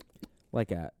bad.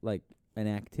 like an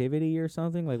activity or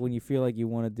something? Like when you feel like you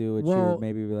want to do a chew, Well-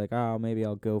 maybe be like, oh, maybe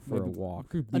I'll go for a Maybe-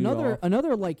 walk.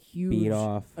 Another like huge Beat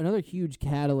off. another huge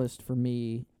catalyst for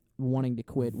me wanting to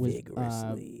quit was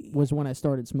Vigorously. was when I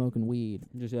started smoking weed.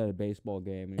 Just at a baseball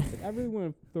game, and he's like, I really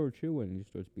want to throw a chew in, and he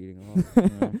starts beating off.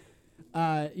 You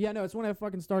know? Yeah, no, it's when I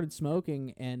fucking started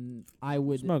smoking, and I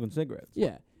would Smoking cigarettes.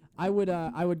 yeah.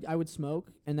 I would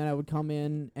smoke, and then I would come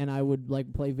in and I would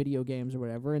like play video games or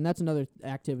whatever, and that's another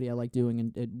activity I like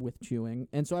doing with chewing.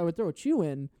 And so I would throw a chew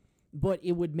in, but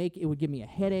it would give me a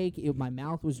headache. My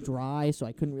mouth was dry, so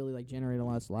I couldn't really like generate a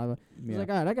lot of saliva. I was like,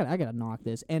 all right, I gotta knock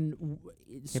this. And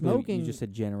smoking, you just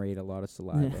said generate a lot of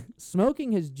saliva.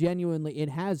 Smoking has genuinely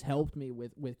has helped me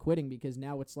with quitting, because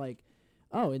now it's like,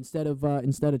 oh, instead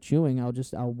of chewing,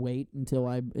 I'll wait until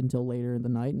later in the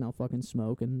night, and I'll fucking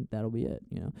smoke, and that'll be it,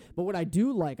 you know. But what I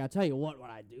do like, I'll tell you what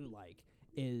I do like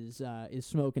is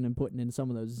smoking and putting in some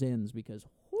of those Zins, because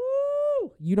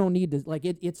whoo, you don't need to like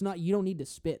it's not, you don't need to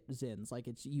spit Zins, like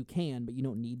you can, but you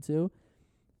don't need to.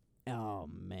 Oh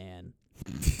man.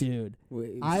 Dude,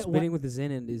 spitting with the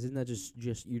Zin, and isn't that just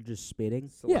you're just spitting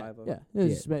saliva?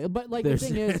 Yeah. But like the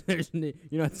thing is,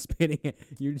 you're not spitting it.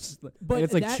 You're just but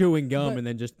it's like chewing gum, and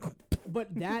then just.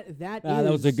 But that that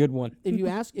was a good one. If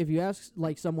you ask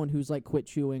like someone who's like quit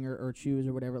chewing or chews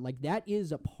or whatever, like that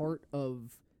is a part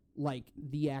of like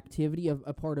the activity of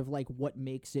a part of like what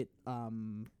makes it the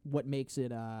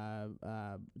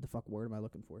fuck word am I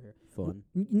looking for here? Fun.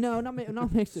 No,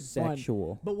 not makes it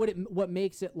sexual. Fun. But what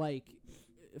makes it like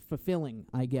fulfilling,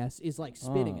 I guess, is like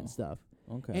spitting and stuff.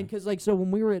 Okay. And because like so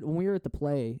when we were at the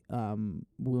play,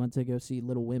 we went to go see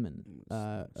Little Women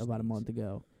about a month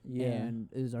ago. Yeah. And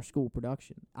it was our school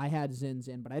production. I had Zins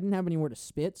in, but I didn't have anywhere to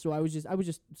spit, so I was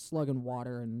just slugging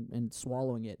water and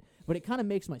swallowing it. But it kind of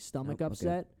makes my stomach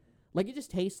upset. Okay. Like it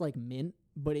just tastes like mint,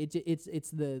 but it's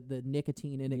the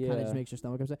nicotine in it kind of just makes your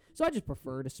stomach upset. So I just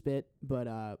prefer to spit.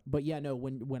 But yeah, no.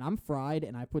 When I'm fried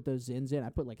and I put those Zins in, I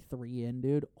put like 3 in,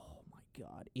 dude. Oh my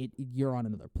god, you're on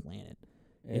another planet.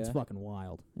 Yeah. It's fucking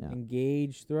wild. Yeah.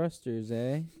 Engage thrusters,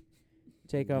 eh?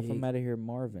 Take off from out of here,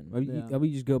 Marvin. How about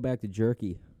you just go back to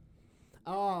jerky?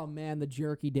 Oh man, the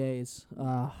jerky days.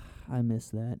 I miss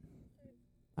that.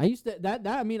 I used to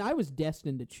I mean, I was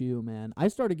destined to chew, man. I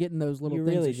started getting those little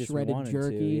things of shredded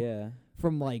jerky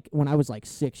from like when I was like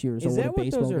 6 years old. Is that at what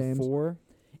baseball those are games. for?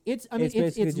 It's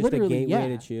basically just literally a gateway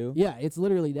to chew. Yeah, it's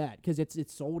literally that, because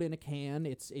it's sold in a can.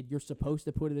 You're supposed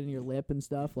to put it in your lip and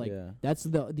stuff. Like that's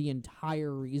the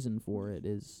entire reason for it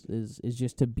is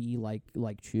just to be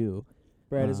like chew.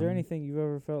 Brad, is there anything you've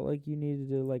ever felt like you needed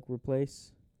to like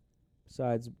replace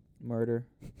besides murder?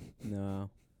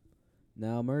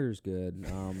 No, murder's good.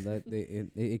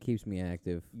 It keeps me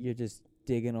active. You're just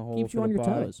digging a hole Keeps for you on the your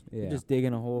body. toes. You're just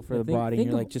digging a hole for the body, and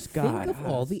you're like, just God. Think of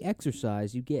all the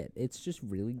exercise you get. It's just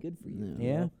really good for you.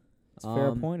 Yeah, it's a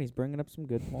fair point. He's bringing up some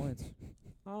good points.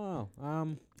 I don't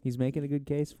know. He's making a good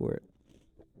case for it.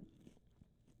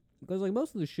 Because like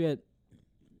most of the shit,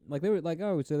 like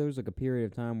I would say there was like a period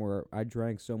of time where I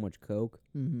drank so much Coke,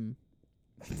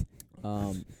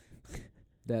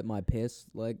 that my piss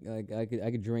I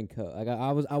could drink Coke. Like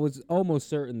I was almost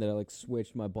certain that I like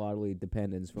switched my bodily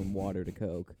dependence from water to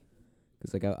Coke,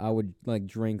 because like I would like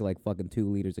drink like fucking 2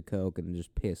 liters of Coke and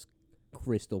just piss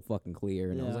crystal fucking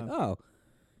clear, and I was like, oh,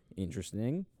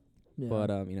 interesting. Yeah.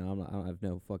 But I have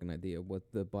no fucking idea what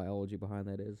the biology behind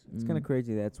that is. It's kind of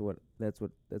crazy. That's what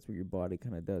your body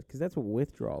kind of does, because that's what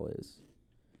withdrawal is.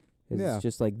 It's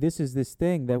just like this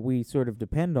thing that we sort of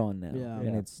depend on now,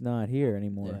 and it's not here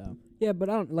anymore. Yeah, but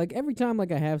I don't like every time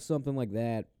like I have something like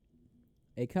that,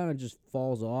 it kind of just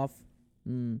falls off.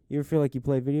 You ever feel like you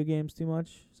play video games too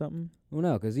much? Something? Well,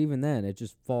 no, because even then it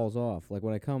just falls off. Like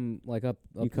when I come like up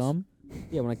you come?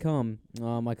 Yeah, when I come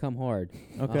hard.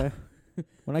 Okay.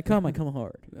 When I come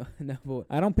hard. No, but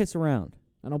I don't piss around.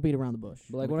 I don't beat around the bush.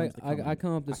 But like when I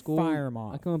come up to school, fire 'em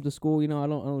off. I come up to school, I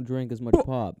don't drink as much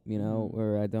pop,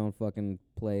 or I don't fucking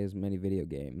play as many video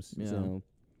games. Yeah.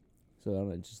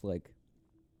 So it's just like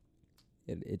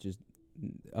it just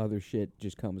other shit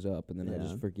just comes up, and then I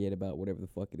just forget about whatever the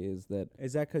fuck it is that.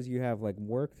 Is that 'cause you have like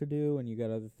work to do and you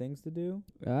got other things to do?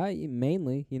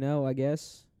 Mainly, I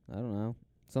guess. I don't know.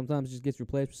 Sometimes it just gets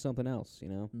replaced with something else,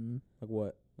 Like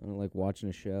what? I don't like watching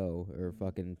a show or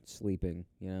fucking sleeping,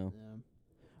 Yeah.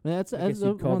 I mean, that's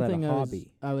you'd call one that thing a hobby.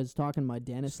 I was talking to my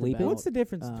dentist Sleeping? about. What's the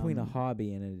difference between a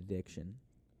hobby and an addiction?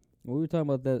 We were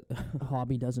talking about that. A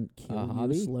hobby doesn't kill you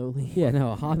hobby? slowly. Yeah,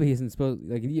 no, a hobby isn't supposed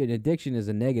like an addiction is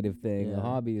a negative thing. Yeah. A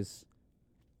hobby is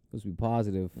supposed to be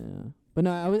positive. Yeah. But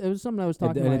no, it was something I was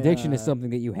talking about. An addiction is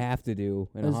something that you have to do,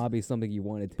 and a hobby is something you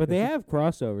want to do. But they have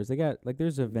crossovers. They got like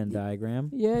there's a Venn diagram.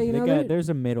 Yeah, there's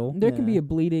a middle. There can be a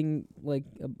bleeding like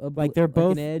they're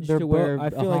both an edge they're to where I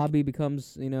a feel like hobby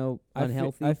becomes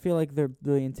unhealthy. I feel like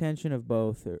the intention of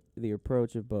both, or the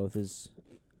approach of both, is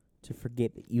to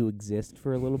forget that you exist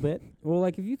for a little bit. Well,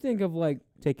 like if you think of like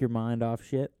take your mind off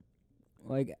shit.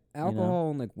 Like alcohol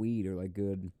and like weed are like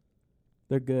good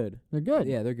They're good. They're good.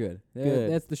 Yeah, they're good.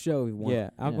 Good. That's the show we want.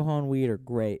 Yeah, alcohol and weed are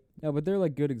great. No, but they're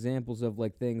like good examples of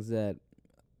like things that,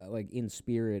 like in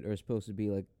spirit, are supposed to be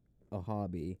like a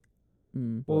hobby.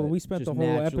 Mm. Well, But we spent the just whole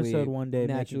naturally- episode one day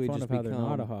making naturally fun just of how they're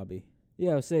not a become- hobby.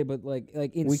 Yeah, I would say, but like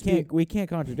in We can't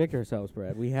contradict ourselves,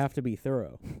 Brad. We have to be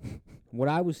thorough. What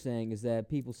I was saying is that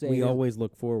people say We there's- always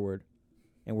look forward,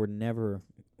 and we've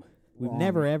Wrong.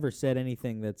 never ever said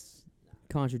anything that's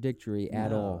contradictory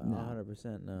at all. No.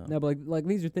 100% no. No, but like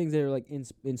these are things that are like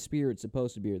in spirit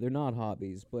supposed to be. They're not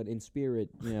hobbies, but in spirit,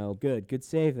 Good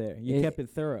save there. You It- kept it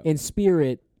thorough. in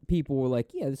spirit, people were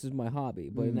like, "Yeah, this is my hobby,"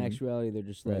 but in Mhm. actuality, they're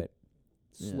just like Right.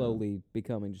 Yeah. slowly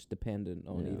becoming just dependent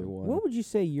on Yeah. either one. What would you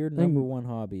say your number one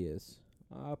hobby is?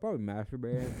 Probably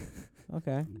masturbating.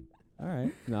 Okay. All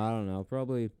right. No, I don't know.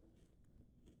 Probably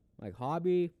like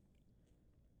hobby.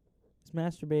 Is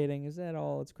masturbating, is that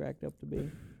all it's cracked up to be?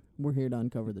 We're here to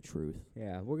uncover the truth.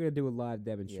 Yeah, we're gonna do a live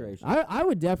demonstration. I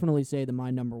would definitely say that my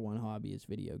number one hobby is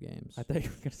video games. I thought you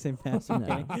were going to say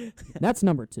masturbating. That's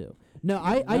number two. No,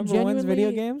 I Number genuinely one's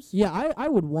video games? Yeah, I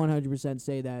would 100%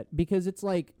 say that because it's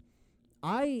like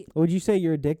Would you say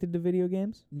you're addicted to video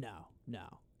games? no.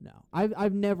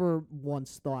 I've never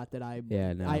once thought that I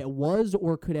was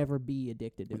or could ever be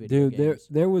addicted to video Dude, games.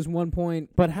 there was one point.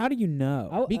 But how do you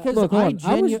know? Because look, hold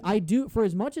on. I do, for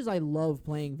as much as I love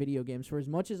playing video games, for as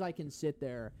much as I can sit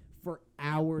there for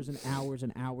hours and hours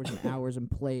and hours and hours and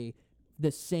play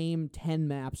the same 10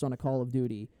 maps on a Call of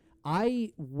Duty, I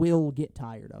will get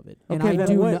tired of it. And I then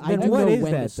do what, know, I then do what know is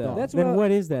when to that, though? stop. That's Then what-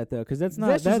 what is that, though? Because that's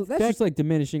not... That's That's just like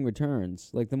diminishing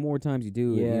returns. Like the more times you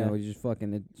do it, Yeah. you just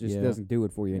fucking it just Yeah. doesn't do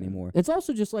it for you anymore. It's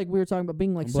also just like we were talking about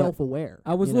being like But self-aware.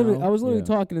 I was you literally know? Yeah.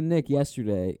 talking to Nick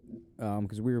yesterday,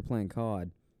 because we were playing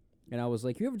COD, and I was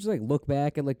like, you ever just like look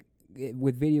back at like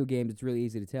with video games, it's really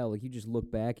easy to tell. Like you just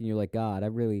look back and you're like, God, I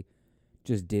really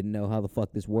just didn't know how the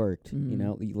fuck this worked. Mhm. You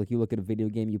know, like you look at a video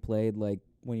game you played, like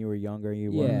when you were younger,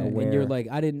 you yeah, weren't aware. and you're like,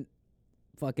 I didn't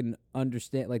fucking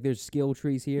understand. Like there's skill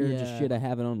trees here, and just Yeah. shit I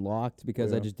haven't unlocked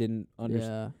because I Yeah. just didn't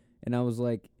understand. Yeah. And I was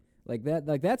like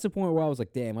that's the point where I was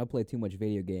like, damn, I played too much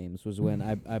video games. Was when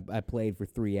I played for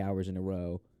 3 hours in a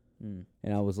row, Mm.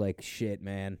 and I was like, shit,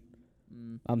 man,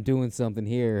 Mm. I'm doing something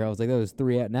here. I was like, that was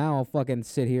 3 hours. Now I'll fucking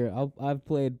sit here. I've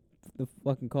played the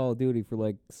fucking Call of Duty for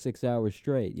like 6 hours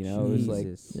straight. You know, it was like,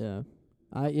 Jesus. Yeah.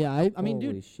 I mean,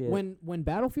 Holy dude, shit. when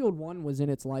Battlefield 1 was in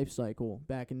its life cycle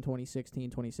back in 2016,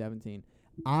 2017,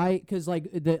 I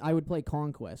would play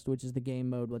Conquest, which is the game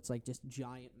mode that's like just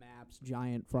giant maps,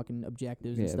 giant fucking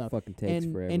objectives yeah, and it stuff. fucking takes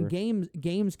And forever. and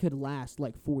games could last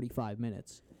like 45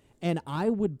 minutes. And I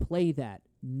would play that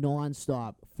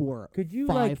nonstop for Could you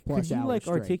 5+ hours straight.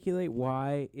 articulate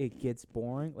why it gets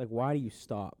boring? Like, why do you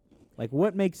stop? Like,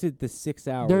 what makes it the 6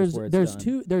 hours where it's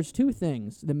done? There's two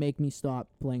things that make me stop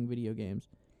playing video games.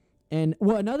 And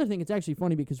well, another thing, it's actually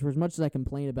funny because for as much as I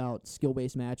complain about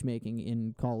skill-based matchmaking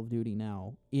in Call of Duty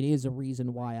now, it is a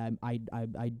reason why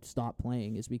I stopped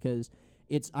playing, is because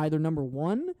it's either number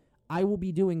one, I will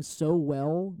be doing so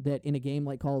well that in a game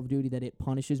like Call of Duty that it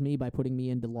punishes me by putting me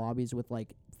into lobbies with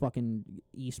like fucking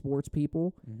esports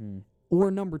people, or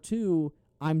number two,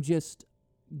 I'm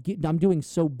doing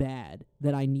so bad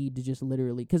that I need to just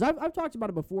literally, because I've talked about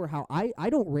it before, how I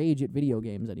don't rage at video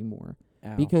games anymore.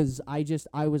 Ow. Because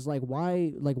I was like,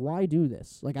 why do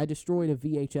this? Like, I destroyed a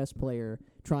VHS player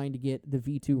trying to get the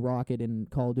V2 rocket in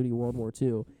Call of Duty World War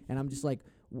II, and I'm just like,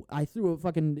 I threw a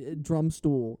fucking drum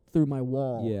stool through my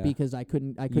wall Yeah. because I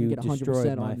couldn't You get 100%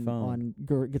 destroyed my phone.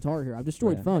 on Guitar Hero. I've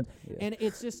destroyed Yeah. phones, Yeah. and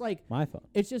it's just like, My phone.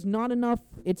 it's just not enough.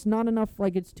 It's not enough.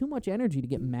 Like, it's too much energy to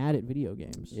get mad at video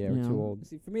games. Yeah, you we're know? too old.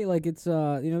 See, for me, like it's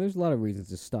there's a lot of reasons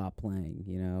to stop playing.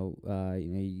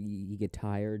 You get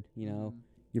tired.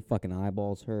 Your fucking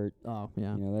eyeballs hurt. Oh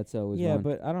yeah. That's always Yeah, one.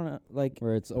 but I don't know. Like,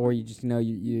 Where or you just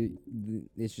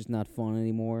it's just not fun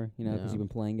anymore. Because Yeah. you've been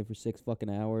playing it for 6 fucking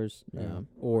hours. Yeah.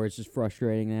 Or it's just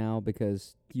frustrating now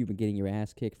because you've been getting your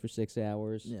ass kicked for 6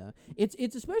 hours. Yeah, it's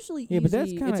especially Yeah, easy. but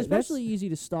that's kinda- it's especially easy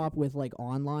to stop with like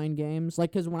online games,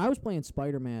 like because when I was playing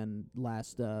Spider-Man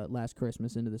last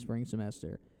Christmas into the spring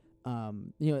semester,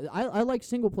 I like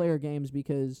single player games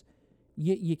because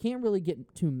you can't really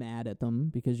get too mad at them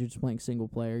because you're just playing single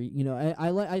player.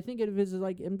 I think of it as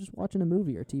like I'm just watching a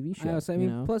movie or a TV show. I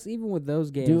mean, plus even with those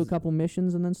games, do a couple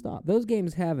missions and then stop. those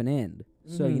games have an end.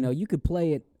 So Mhm. you could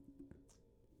play it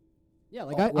Yeah,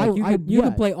 like like you could yeah.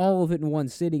 play all of it in one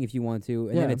sitting if you want to,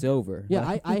 and then Yeah. it's over. Yeah,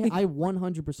 Like- I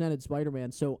 100%ed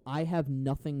Spider-Man, so I have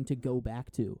nothing to go back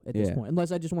to at this Yeah. point,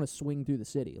 unless I just want to swing through the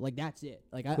city. Like that's it.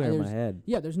 Like Clear my there's, head.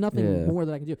 yeah, there's nothing Yeah. more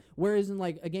that I can do. Whereas in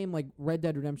like a game like Red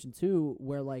Dead Redemption 2,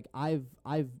 where like I've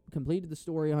completed the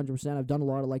story 100%. I've done a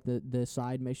lot of like the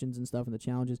side missions and stuff and the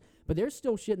challenges, but there's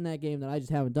still shit in that game that I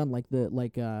just haven't done, like the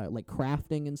like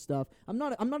crafting and stuff. I'm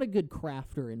not a good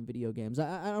crafter in video games.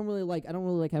 I don't really like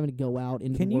having to go out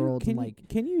into the world and like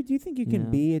Do you think you can Yeah.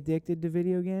 be addicted to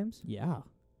video games? yeah.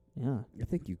 I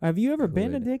think you. Have you ever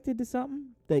been could. addicted to something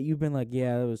that you've been like,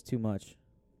 yeah, that was too much?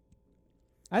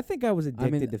 I think I was I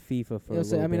mean, addicted to FIFA for a I'll little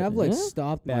say, I mean, bit I've like Yeah?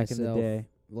 stopped back myself in the day.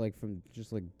 like from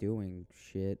just like doing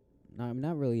shit. No, I'm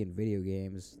not really in video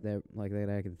games that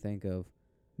I can think of.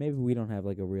 Maybe we don't have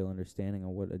like a real understanding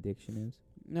on what addiction is.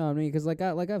 No, I mean, because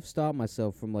I've stopped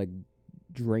myself from like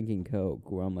drinking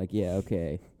Coke, where I'm like, yeah,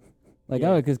 okay, like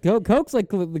Yeah. because Coke's like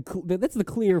that's the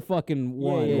clear fucking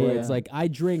one yeah, where yeah. it's like I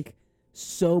drink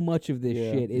so much of this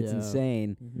Yeah. shit, it's Yeah.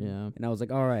 insane, Yeah. and I was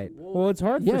like, all right, Well, it's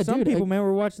hard Yeah, for some dude, people, I- man.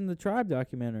 We're watching the Tribe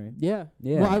documentary. Yeah.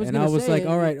 yeah, Well, I was and gonna I was say like,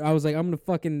 all it- right, I was like, I'm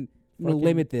gonna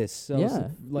limit this. So Yeah.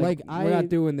 Like, we're not I-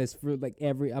 doing this for like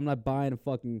I'm not buying a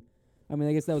fucking. I mean,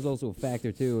 I guess that was also a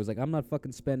factor too. It was like I'm not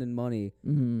fucking spending money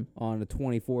Mm-hmm. on a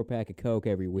 24 pack of Coke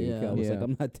every week. Yeah. I was like, Yeah.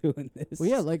 I'm not doing this. Well,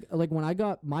 yeah, like when I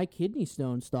got my kidney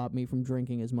stone, stopped me from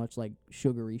drinking as much like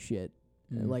sugary shit.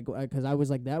 Mm. Like, because I was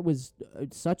like, that was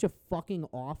such a fucking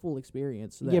awful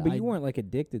experience. That Yeah, but I- you weren't like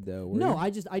addicted though. Were No, you?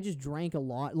 I just drank a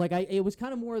lot. Like it was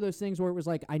kind of more of those things where it was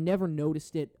like I never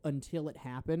noticed it until it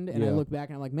happened, and I Yeah. look back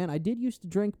and I'm like, man, I did used to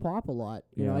drink pop a lot.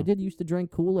 You know, Yeah. I did used to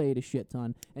drink Kool-Aid a shit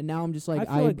ton, and now I'm just like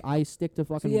I feel like- I stick to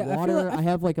fucking yeah, I feel water. like- I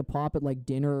have like a pop at like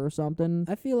dinner or something,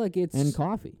 I feel like it's. and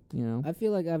coffee. You know, I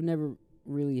feel like I've never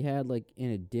really had like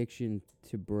an addiction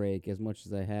to break as much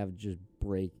as I have just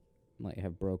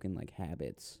have broken like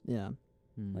habits, yeah.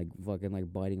 Mm. like fucking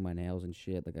like biting my nails and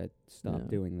shit. Like I stopped Yeah.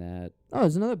 doing that. Oh,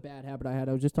 there's another bad habit I had.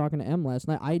 I was just talking to Em last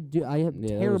night. I have Yeah, that was-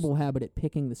 terrible habit at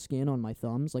picking the skin on my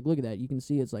thumbs. Like, look at that. You can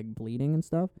see it's like bleeding and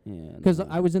stuff. Yeah, Because no.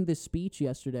 I was in this speech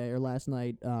yesterday or last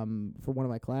night for one of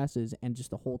my classes, and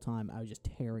just the whole time I was just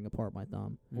tearing apart my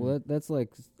thumb. Well, that's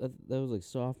like that was like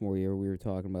sophomore year. We were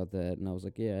talking about that, and I was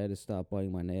like, yeah, I had to stop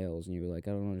biting my nails, and you were like,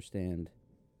 I don't understand.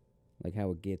 Like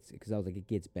how it gets, because I was like, it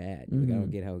gets bad. You're like, I don't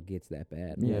Mhm. get how it gets that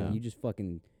bad. I'm Yeah. like, you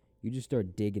just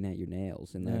start digging at your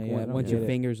nails, and No, like yeah, I don't once get your it.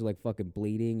 fingers are like fucking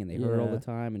bleeding and they hurt all Yeah. the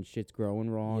time and shit's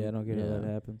growing wrong. Yeah, I don't get how that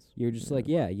Yeah. happens. You're just Yeah. like,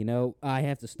 yeah, I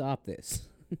have to stop this.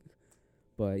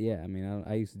 But yeah, I mean,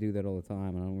 I used to do that all the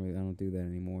time, and I don't do that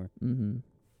anymore.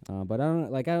 Mm-hmm. But I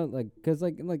don't because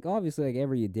like obviously like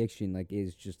every addiction like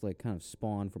is just like kind of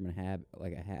spawned from a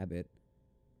habit.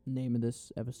 Name of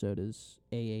this episode is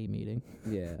AA meeting.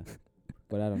 Yeah.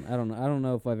 But I don't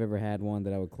know if I've ever had one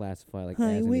that I would classify like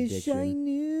as an addiction.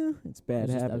 knew. It's bad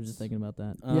I habits. was just thinking about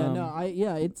that. Um, We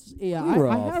we were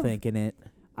I all have, thinking it.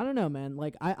 I don't know, man.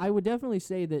 Like I would definitely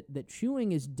say that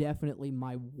chewing is definitely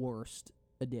my worst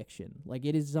addiction. Like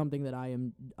it is something that I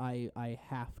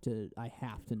have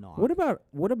to knock.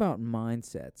 What about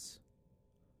mindsets?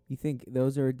 You think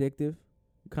those are addictive?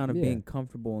 Kind of Yeah. being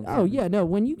comfortable. In Oh something? yeah, no.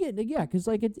 When you get because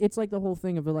like it's like the whole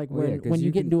thing of like Well, yeah, 'cause when you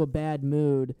you get can- into a bad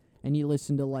mood and you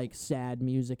listen to like sad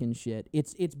music and shit.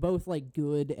 It's both like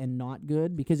good and not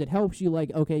good because it helps you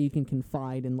like okay you can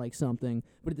confide in like something,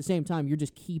 but at the same time you're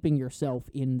just keeping yourself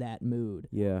in that mood.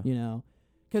 Yeah. You know,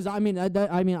 because I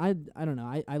don't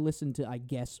know. I listen to I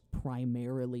guess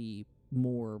primarily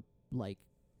more like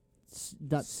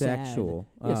not Sexual.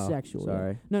 Sad. Yeah, Oh, sexual. yeah.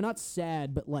 Sorry. No, not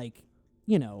sad, but like,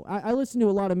 you know, I listen to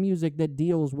a lot of music that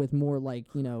deals with more like,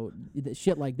 you know,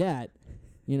 shit like that,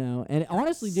 you know. And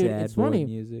honestly, dude, Sad it's boy funny.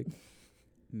 Music.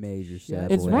 Major Yeah,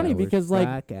 sad it's boy funny hours. because, like,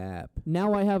 Rock app.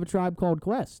 Now I have a Tribe Called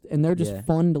Quest, and they're just Yeah.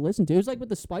 fun to listen to. It was like with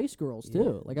the Spice Girls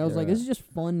too. Like I was they're like, this is just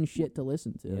fun shit to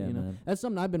listen to. Yeah, you know, man. that's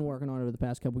something I've been working on over the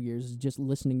past couple years. Is just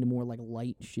listening to more like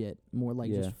light shit, more like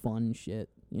Yeah. just fun shit.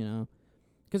 You know.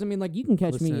 Because I mean, like you can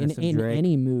catch me Listening to some in Drake,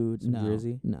 any mood. some No,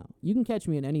 Drizzy. no, you can catch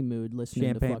me in any mood listening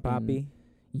Champagne to fucking Poppy.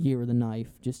 Year of the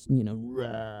Knife, just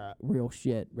real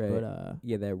shit. Right. But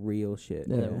Yeah, that real shit.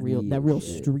 that Yeah. real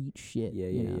shit. street shit. Yeah,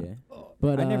 you yeah, know? yeah.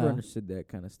 But I never understood that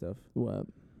kind of stuff. What?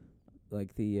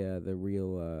 Like the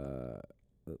real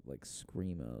like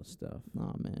screamo stuff.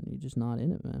 Oh man, you're just not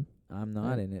in it, man. I'm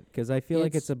not in it because I feel like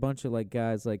It's- it's a bunch of like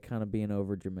guys like kind of being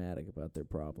over dramatic about their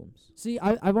problems. See,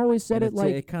 I've always said And it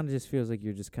like it kind of just feels like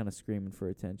you're just kind of screaming for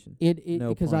attention. it no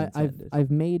because pun I've intended.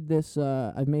 I've made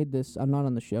this I'm not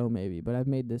on the show maybe, but I've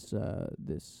made this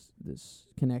this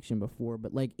connection before.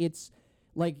 But it's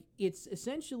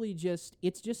essentially just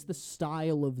the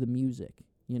style of the music.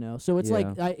 you know. So it's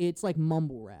Yeah. it's like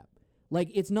mumble rap. Like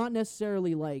it's not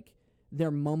necessarily like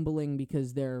they're mumbling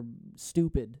because they're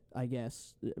stupid, I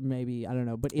guess. Maybe, I don't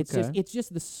know, but it's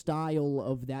just the style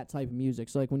of that type of music.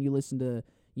 So like when you listen to,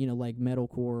 you know, like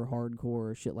metalcore,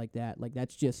 hardcore, shit like that, like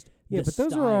that's just Yeah, the but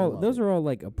those style are of all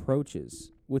like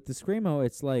approaches. With the screamo,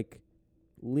 it's like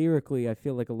lyrically, I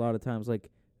feel like a lot of times like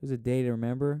there's a Day to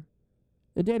Remember.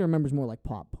 it. A Day to Remember is more like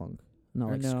pop punk. No,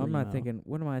 Or like no, I'm not screamo. thinking.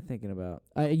 What am I thinking about?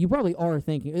 You probably are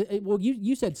thinking. Well,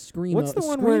 you said screamo. What's the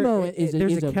one Screamo where is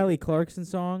there's a a Kelly Clarkson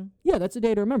song? Yeah, that's A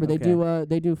Day to Remember. Okay.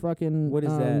 They do fucking. What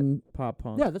is that? Pop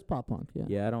punk. Yeah, that's pop punk. Yeah.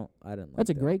 Yeah, I didn't like That's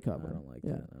a that. great cover. I don't like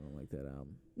Yeah. that. I don't like that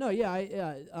album. No,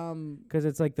 yeah, Because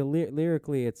it's like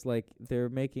lyrically, it's like they're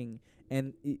making,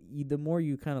 and the more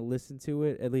you kind of listen to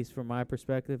it, at least from my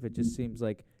perspective, it just seems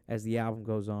like as the album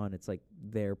goes on, it's like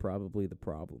they're probably the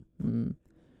problem.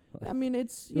 I mean,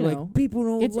 it's You're know, like, people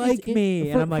don't it's- like me,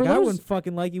 for- and I'm like, for I those- wouldn't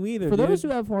fucking like you either. for dude. those who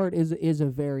have heart is a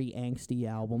very angsty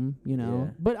album, you know.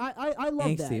 Yeah. But I love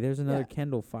angsty. that. There's another Yeah.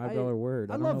 Kendall $5 word.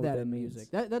 I don't know love what that in means.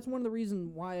 music. That's one of the reasons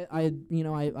why I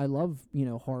love, you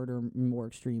know, harder, more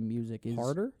extreme music. Is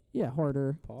Harder. Yeah,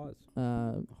 harder. Pause.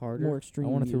 Harder. More extreme. I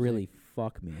want it to music really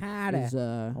fuck me. is,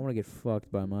 I want to get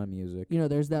fucked by my music. you know,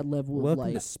 there's that level of Welcome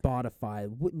like. to Spotify.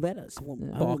 Let us. Yeah.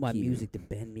 I want my music to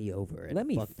bend me over and Let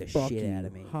me fuck the fuck shit you. out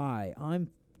of me. Hi, I'm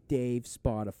Dave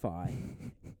Spotify.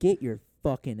 Get your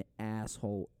fucking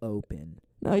asshole open.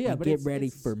 No, yeah, and but get it's- ready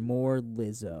it's- for more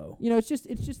Lizzo. You know, it's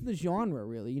just the genre,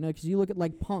 really. You know, because you look at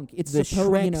like punk. It's The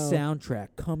supposed, Shrek you know, soundtrack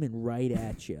coming right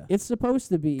at you. It's supposed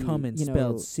to be Coming you know,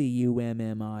 spelled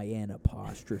CUMMIN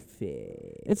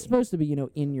apostrophe. It's supposed to be, you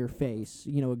know, in your face,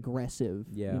 you know, aggressive.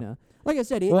 Yeah. You know, like I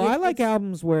said, Well, I like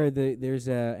albums where there's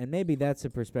a, and maybe that's a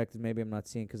perspective maybe I'm not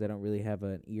seeing because I don't really have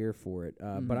an ear for it.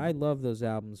 But I love those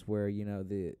albums where, you know,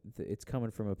 the it's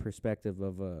coming from a perspective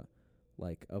of a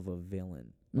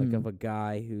villain, like of a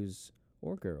guy who's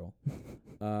or girl,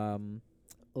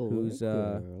 who's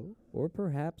or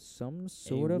perhaps some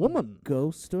sort of woman.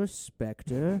 ghost or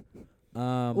specter.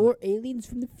 Or aliens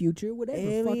from the future, whatever.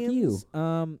 aliens. Fuck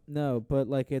you. No, but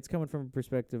like it's coming from a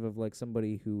perspective of like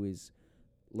somebody who is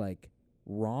like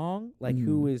wrong, like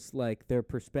who is like their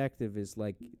perspective is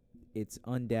like it's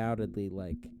undoubtedly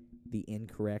like the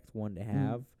incorrect one to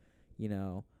have. You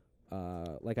know,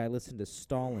 like I listened to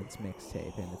Stalin's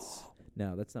mixtape, and it's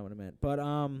no, that's not what I meant. But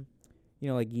you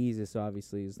know, like Yeezus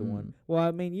obviously is the one. Well,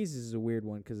 I mean, Yeezus is a weird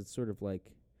one because it's sort of like.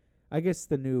 I guess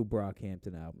the new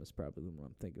Brockhampton album is probably the one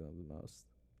I'm thinking of the most.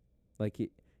 Like,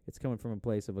 it's coming from a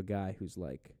place of a guy who's,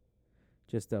 like,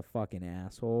 just a fucking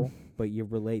asshole, but you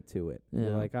relate to it. Yeah.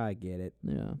 You're like, I get it.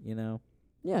 Yeah. You know?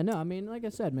 Yeah. No, I mean, like I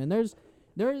said, man, there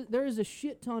is a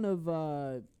shit ton of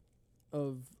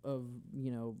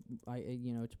you know,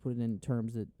 you know, to put it in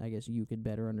terms that I guess you could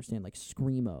better understand, like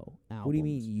screamo albums. What do you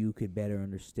mean you could better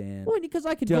understand? Well, because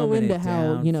I could go Dumbing into it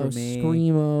how, down you know, for me.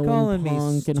 screamo Calling and me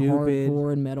punk and stupid.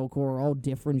 hardcore and metalcore are all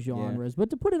different genres, but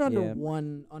to put it under Yeah.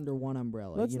 one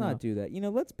umbrella. Let's you not know? do that. You know,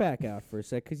 let's back out for a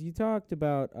sec, because you talked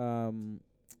about,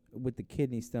 with the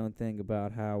kidney stone thing,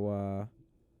 about how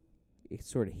it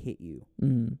sort of hit you.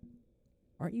 Mm.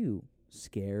 Aren't you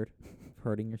scared of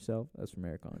hurting yourself? That's from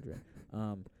Eric Andre.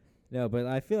 No, but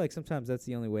I feel like sometimes that's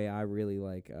the only way I really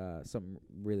like something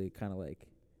really kind of like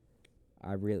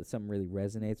something really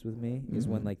resonates with me is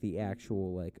when like the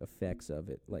actual like effects of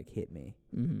it like hit me.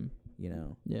 Mm-hmm. You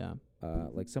know, Yeah.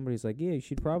 like somebody's like, yeah, you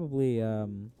should probably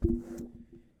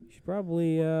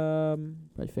Probably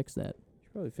fix that.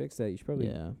 fix that. You should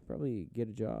probably get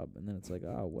a job. And then it's like,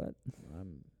 oh, what?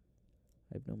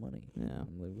 I have no money. Yeah.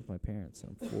 I'm living with my parents.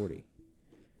 I'm 40.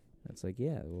 It's like,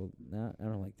 yeah, well, now I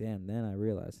don't like, damn, then I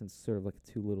realize it's sort of like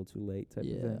a too little too late type of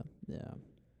thing. Yeah.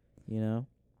 You know?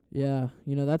 Yeah,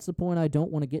 you know, that's the point I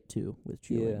don't want to get to with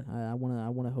chewing. Yeah. I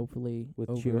want to hopefully With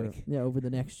over, chewing. Yeah, over the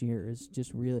next year is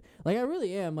just really like I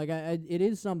really am like it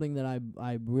is something that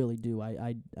I really do.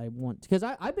 I want because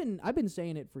I've been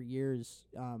saying it for years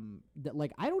that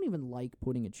like I don't even like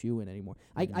putting a chew in anymore.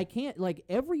 I can't like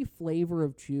every flavor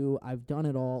of chew I've done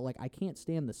it all. Like I can't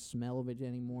stand the smell of it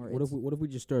anymore. What if we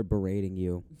just started berating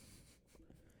you?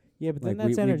 Yeah, but then Like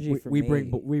that's energy for we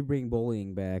me. we bring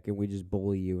bullying back, and we just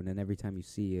bully you, and then every time you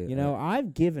see it, You know,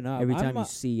 I've given up. every I'm time a- you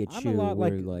see a I'm chew, a lot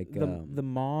we're like like the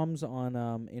moms on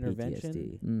Intervention.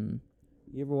 PTSD. Mm.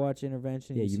 You ever watch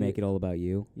Intervention? Yeah, you see make it all about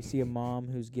you. You see a mom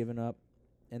who's given up,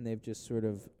 and they've just sort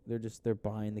of they're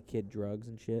buying the kid drugs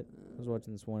and shit. I was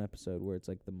watching this one episode where it's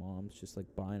like the mom's just like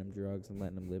buying them drugs and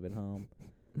letting them live at home,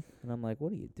 and I'm like,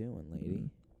 what are you doing,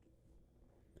 lady?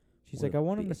 She's What like, a I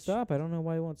want him to bitch. stop. I don't know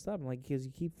why he won't stop. I'm like, because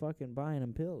you keep fucking buying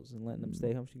him pills and letting him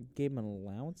stay home. She gave him an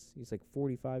allowance. He's like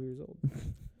 45 years old.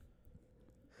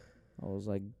 I was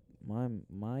like,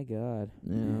 my God.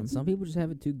 Yeah. Man, some people just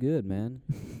have it too good, man.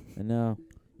 I know.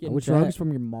 Getting wish drugs I- from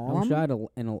your I mom. wish I had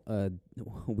a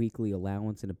weekly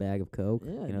allowance and a bag of Coke.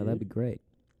 Yeah, you know, that'd be dude. great.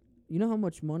 You know how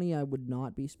much money I would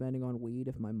not be spending on weed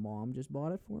if my mom just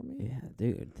bought it for me? Yeah,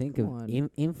 dude. Think Come of on.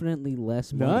 Infinitely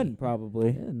less None, money.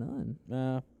 probably. Yeah, none.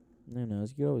 Who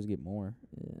knows? You could always get more,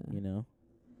 Yeah. you know?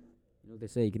 You know what they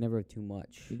say? You can never have too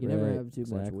much. You can never Right, have too much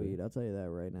exactly. weed. I'll tell you that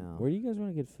right now. Where do you guys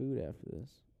want to get food after this?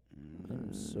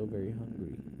 I'm so very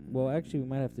hungry. Well, actually, we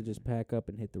might have to just pack up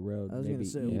and hit the road. I was gonna Maybe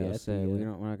say, eat Yeah, at I'll say the, we're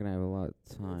not gonna have a lot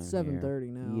of time. It's here.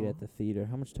 7:30 now. eat at the theater.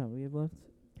 How much time do we have left?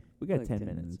 We got Like 10 10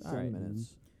 minutes. minutes. All 10 right.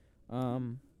 minutes.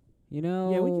 You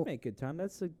know. Yeah, we can make good time.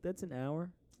 That's an hour,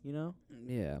 you know?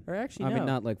 Yeah. Or actually, I no. mean,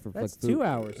 not like for That's like food. 2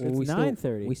 hours. Well, It's we still-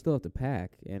 9:30. We still have to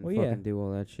pack and Well, fucking yeah. do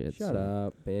all that shit. Shut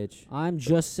up, bitch. I'm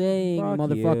just saying, Fuck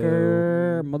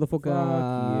motherfucker, you. motherfucker,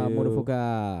 Fuck you.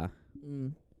 motherfucker.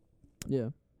 Mm. Yeah.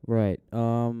 Right.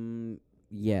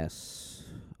 Yes.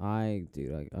 I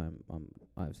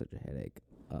have such a headache.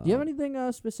 Do you have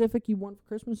anything specific you want for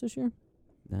Christmas this year?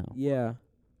 No. Yeah.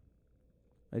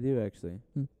 I do, actually.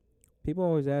 Hmm. People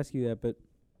always ask you that, but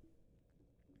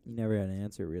you never had an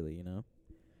answer, really, you know?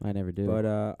 I never do. But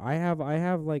I have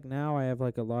like now I have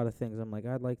like a lot of things. I'm like,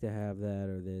 I'd like to have that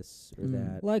or this or Mm.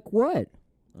 that. like what?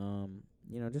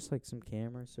 You know, just like some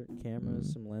cameras, certain cameras,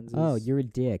 Mm. some lenses. Oh, you're a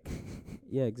dick.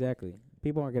 Yeah, exactly.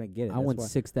 People aren't gonna get it. I that's want why.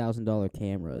 $6,000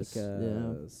 cameras. Like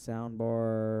a Yeah. sound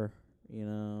bar, you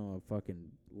know, a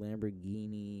fucking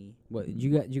Lamborghini. What did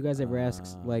you guys ever ask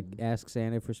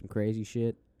Santa for some crazy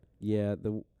shit? Yeah, I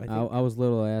think I was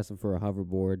little. I asked him for a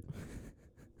hoverboard.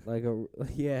 like a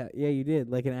yeah you did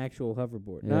like an actual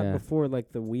hoverboard, Yeah. not before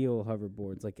like the wheel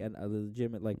hoverboards, like a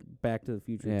legitimate like Back to the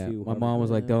Future Yeah, 2. my mom was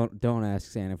like, Yeah. "Don't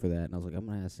ask Santa for that," and I was like, "I'm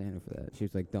gonna ask Santa for that." She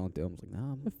was like, "Don't do." It. I was like,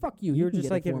 "No." Fuck you. You were can just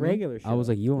get like it in for me. regular shit. I was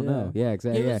like, "You don't Yeah. know." Yeah,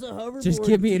 exactly. Give Yeah. us a hoverboard, Just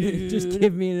give me an dude.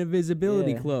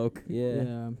 invisibility Yeah. cloak. yeah.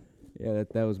 Yeah. Yeah,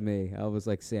 that was me. I was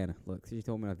like, Santa, look, she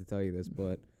told me not to tell you this,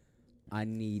 but I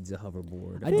needs a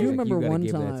hoverboard. I was do like, remember you gotta one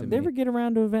give that to time- Did me. they ever get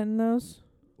around to inventing those?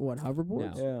 What,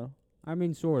 hoverboards? No. Yeah. I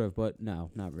mean, sort of, but no,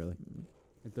 not really.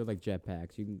 If they're like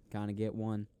jetpacks, you can kind of get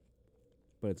one,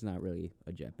 but it's not really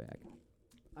a jetpack.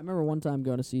 I remember one time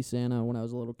going to see Santa when I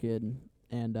was a little kid,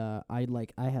 and I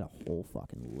had a whole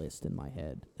fucking list in my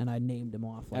head, and I named them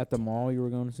off. Like At the mall, you were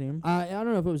going to see him? I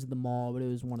don't know if it was at the mall, but it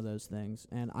was one of those things,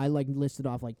 and I like listed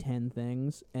off like 10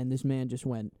 things, and this man just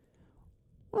went,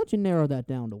 "Why don't you narrow that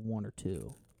down to 1 or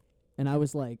 2?" And I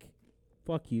was like,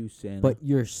 Fuck you, Santa. But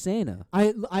you're Santa.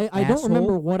 I don't Asshole.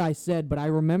 remember what I said, but I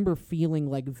remember feeling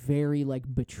like very like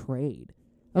betrayed.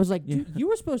 I was like, dude, you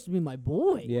were supposed to be my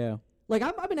boy. yeah. Like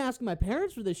I've been asking my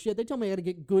parents for this shit. They tell me I got to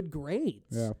get good grades.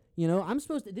 Yeah. You know, I'm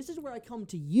supposed to. This is where I come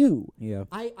to you. Yeah.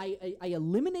 I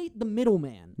eliminate the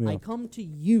middleman. Yeah. I come to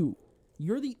you.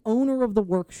 You're the owner of the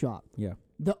workshop. Yeah.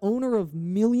 The owner of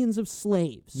millions of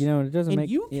slaves. You know, it doesn't and make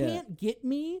you yeah. can't get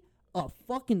me a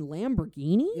fucking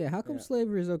Lamborghini Yeah, how come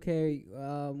slavery is okay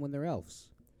when they're elves?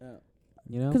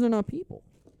 You know? because they're not people.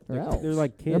 They're elves. They're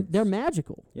like They're, kids. they're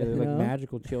magical. Yeah, they're you like know?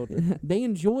 magical children. They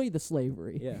enjoy the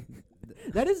slavery. Yeah.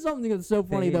 That is something that's so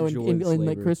funny They though in enjoy like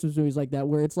slavery. Christmas movies like that,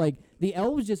 where it's like the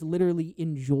elves just literally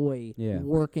enjoy Yeah.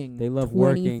 working. They love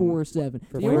working 24/7.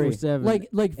 for You ever- free. 24/7.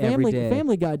 like every day.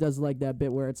 Family Guy does like that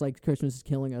bit where it's like Christmas is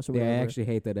killing us or Yeah, I whatever. actually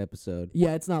hate that episode.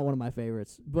 Yeah, it's not one of my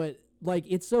favorites, but like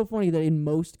it's so funny that in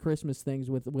most Christmas things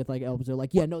with like elves, they're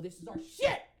like, yeah, no, this is our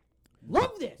shit.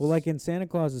 Love this. Well, like in Santa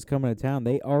Claus is Coming to Town,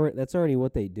 that's already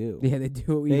what they do. Yeah, they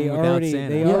do it They even without already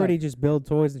Santa. they Yeah. already just build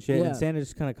toys and shit, Yeah. and Santa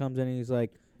just kind of comes in and he's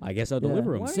like, I guess I'll Yeah.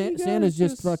 deliver them. "Why don't you Santa's guys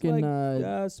just fucking,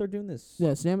 like, start doing this."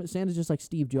 yeah, Santa's just like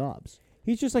Steve Jobs.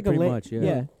 He's just like Pretty a much, yeah.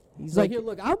 yeah. He's like, here,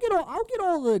 look, I'll get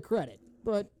all the credit,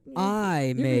 but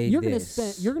I you're, made you're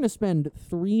this. gonna spend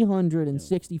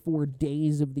 364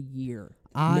 days of the year.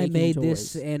 I making made toys.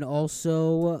 this, and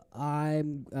also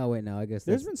I'm. Oh wait, no, I guess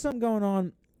There's that's been something going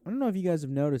on. I don't know if you guys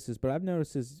have noticed this, but I've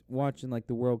noticed this watching like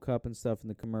the World Cup and stuff in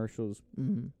the commercials.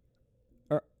 Mhm.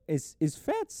 Is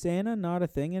Fat Santa not a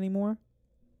thing anymore?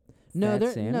 No,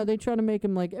 Fat Santa? they try to make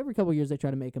him like every couple of years. They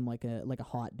try to make him like a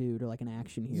hot dude or like an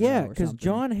action hero. Yeah, or because something.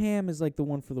 John Hamm is like the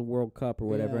one for the World Cup or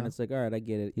whatever, and Yeah. it's like, all right, I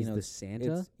get it. he's you know, the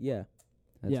Santa. it's, yeah.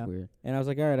 That's Yeah. weird. And I was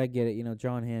like, all right, I get it. You know,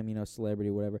 John Hamm, you know, celebrity,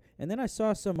 whatever. And then I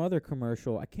saw some other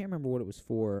commercial. I can't remember what it was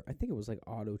for. I think it was like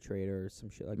Auto Trader or some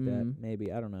shit like that. Mhm.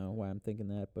 Maybe. I don't know why I'm thinking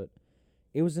that. But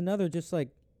it was another just like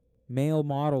male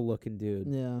model looking dude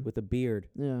Yeah, with a beard.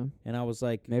 yeah. And I was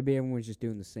like, Maybe everyone's just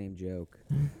doing the same joke.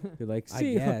 They're like, I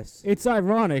see, guess. it's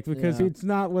ironic because Yeah. it's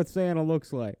not what Santa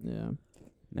looks like. Yeah.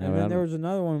 No, And I then don't- there was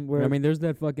another one where I mean, there's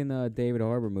that fucking David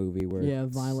Harbour movie where Yeah,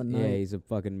 Violent Yeah, Night. he's a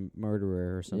fucking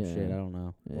murderer or some Yeah. shit. I don't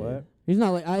know. Yeah. What? He's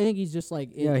not like. I think he's just like.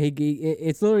 Yeah,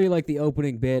 it's literally like the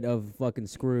opening bit of fucking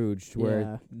Scrooge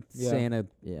where Yeah. Santa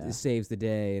Yeah. saves the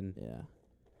day and Yeah.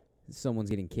 someone's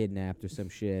getting kidnapped or some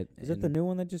shit. is that the new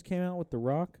one that just came out with The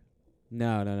Rock?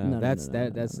 No. No, That's no, that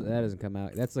no, that's no. that doesn't come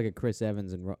out. That's like a Chris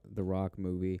Evans and The Rock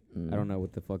movie. I don't know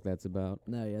what the fuck that's about.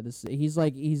 No, yeah,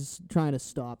 he's trying to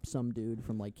stop some dude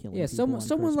from like killing. Yeah, people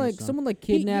someone on like Christmas, someone like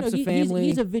He- you know, kidnaps he- a family.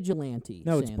 He's a vigilante.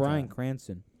 No, it's Santa. Bryan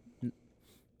Cranston.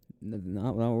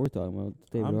 Not what we're talking about. It's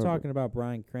David I'm Harbour. talking about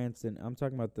Bryan Cranston. I'm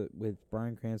talking about with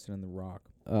Bryan Cranston and The Rock.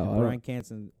 Oh, I And don't- Bryan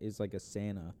Cranston is like a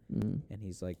Santa, Mm. and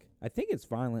he's like, I think it's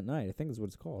Violent Night. I think is what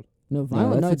it's called. No,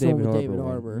 Violent that's Night's a the one David with David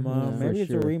Harbour one. Harbour. Ma- yeah. maybe for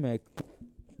it's sure. a remake.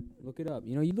 Look it up.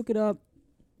 You look it up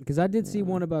because I did see Yeah.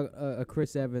 one about a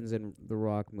Chris Evans and The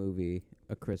Rock movie,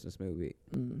 a Christmas movie.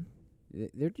 Mm.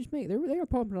 They're just they are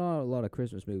pumping out a lot of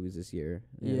Christmas movies this year.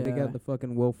 Yeah, they Yeah. got the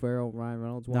fucking Will Ferrell, Ryan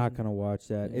Reynolds one. Not gonna watch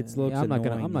that. Yeah. It looks. I'm not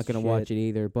annoying gonna as watch shit. it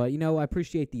either. But I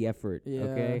appreciate the effort. Yeah.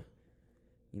 Okay.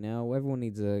 Everyone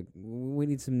needs we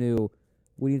need some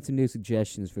new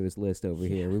suggestions for this list over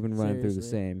here. We've been running through the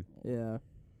Seriously. same. Yeah.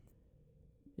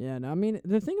 Yeah. No, I mean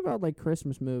the thing about like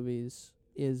Christmas movies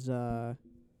is I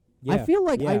Yeah. feel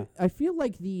like yeah. I feel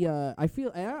like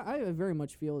I very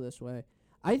much feel this way.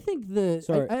 I think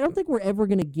Sorry. I don't think we're ever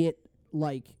gonna get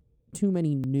like too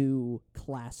many new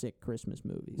classic Christmas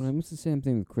movies. Well, it's the same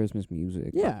thing with Christmas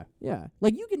music. Yeah, yeah.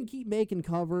 Like you can keep making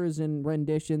covers and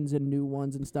renditions and new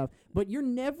ones and stuff, but you're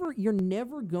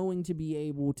never going to be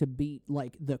able to beat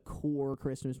like the core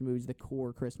Christmas movies, the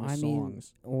core Christmas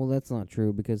songs. Well, that's not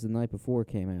true because The Night Before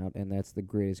came out, and that's the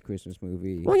greatest Christmas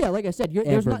movie. Well, yeah, like I said, there's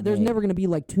ever there's made. never going to be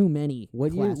like too many.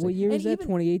 What year? classic. What year And is that? even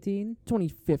 2018.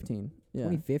 2015. Yeah.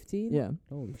 2015. Yeah.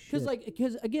 Holy shit.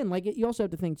 Because again, like you also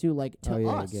have to think too, like to Oh, yeah,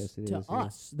 I us, guess it to is, yeah.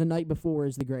 us, The Night Before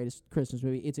is the greatest Christmas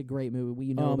movie. It's a great movie.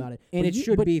 We know about it, and But it you-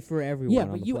 should but- be for everyone. Yeah,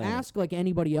 on but the you planet. ask like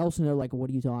anybody else, and they're like, "What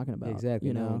are you talking about?" Exactly.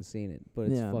 You No know? one's seen it, but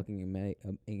it's Yeah.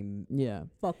 fucking Yeah.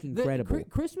 fucking The incredible.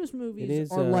 Christmas movies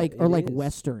is, are like it is.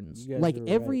 westerns. You guys Like are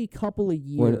every couple of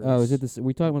years. What? Oh, is it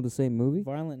we talking about the same movie?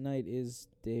 Violent Night is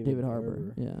David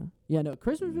Harbour? Yeah, yeah. No,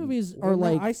 Christmas movies Well, are no,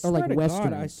 like I are swear like to westerns.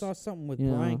 God, I saw something with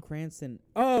Yeah. Bryan Cranston.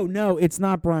 Oh no, it's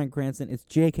not Bryan Cranston. It's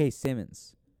J.K.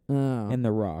 Simmons Oh, and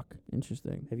The Rock.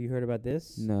 interesting. Have you heard about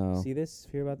this? No. See this?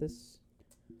 Hear about this?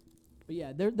 But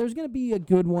yeah, there's gonna be a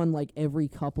good one like every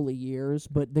couple of years,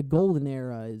 but the golden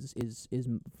era is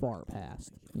far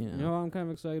past. You know? You know what I'm kind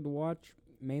of excited to watch,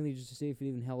 mainly just to see if it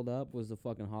even held up, was the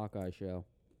fucking Hawkeye show.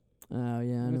 Oh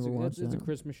yeah, I it's never watched it's a that.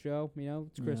 Christmas show,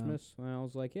 it's Yeah. Christmas. And I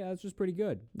was like, yeah, it's just pretty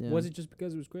good. Yeah. Was it just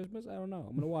because it was Christmas? I don't know.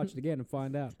 I'm gonna watch it again and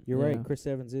find out. You're Yeah. right. Chris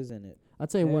Evans is in it. I'll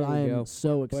tell you There what, I we am go.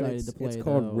 so But excited to play. it's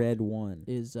called though, Red One.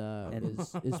 Is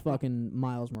is fucking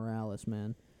Miles Morales,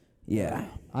 man. Yeah.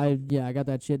 I got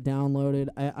that shit downloaded.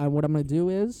 I what I'm gonna do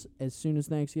is as soon as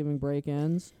Thanksgiving break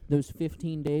ends, those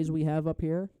 15 days we have up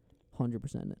here,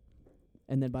 100% it.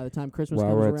 And then by the time Christmas While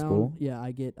comes we're at around, school? yeah,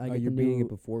 I get Are the you beating new, it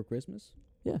before Christmas?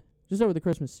 just over the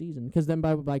Christmas season, because then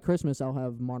by Christmas I'll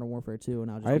have Modern Warfare 2, and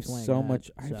I'll just I have be playing so that,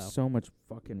 much. I have so. so much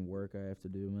fucking work I have to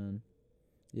do, man.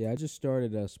 Yeah, I just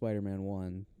started Spider-Man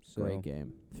 1. So Great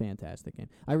game, fantastic game.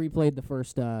 I replayed the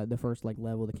first like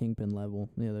level, the Kingpin level,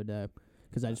 the other day,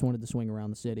 because I just wanted to swing around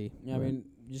the city. Yeah, I mean,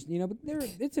 just but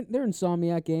they're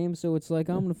Insomniac games, so it's like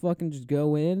I'm gonna fucking just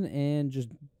go in and just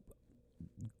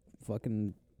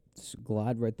fucking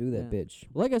glide right through that Yeah. bitch.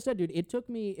 Like I said, dude, it took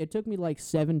me like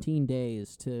 17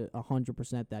 days to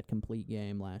 100% that complete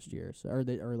game last year,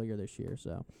 earlier this year.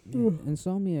 So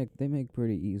Insomniac, they make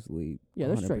pretty easily yeah,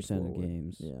 they're 100% of straightforward.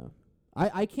 games. Yeah,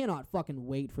 I cannot fucking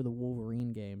wait for the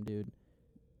Wolverine game, dude.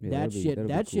 Yeah, that that'll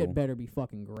be shit cool. better be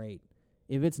fucking great.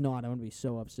 If it's not, I'm gonna be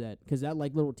so upset because that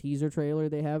like little teaser trailer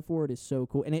they have for it is so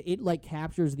cool, and it like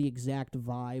captures the exact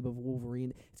vibe of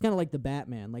Wolverine. It's kind of like the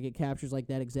Batman, like it captures like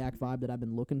that exact vibe that I've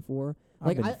been looking for.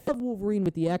 Like I love Wolverine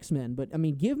with the X-Men, but I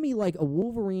mean, give me like a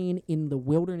Wolverine in the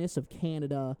wilderness of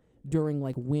Canada during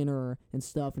like winter and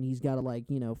stuff, and he's got to like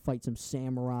fight some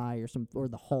samurai or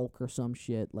the Hulk or some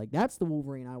shit. Like that's the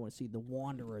Wolverine I want to see. The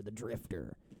Wanderer, the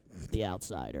Drifter, the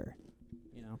Outsider.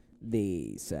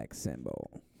 The sex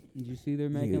symbol. Did you see they're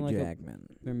making Hugh like Jackman.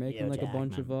 they're making Hugh like a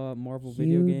bunch Jackman. of Marvel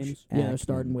video Huge games? Yeah, they're X-Men.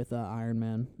 starting with Iron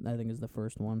Man. I think is the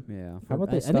first one. Yeah. How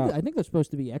about they I stop? think they're supposed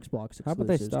to be Xbox exclusives. How about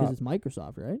they 'cause stop? it's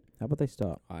Microsoft, right? How about they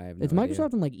stop? I have no It's idea.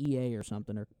 Microsoft and like EA or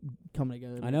something are coming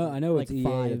together. I know like it's EA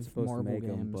five that's supposed to Marvel make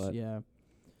 'em, games. but- yeah,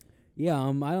 Yeah,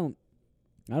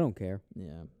 I don't care.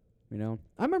 yeah. You know.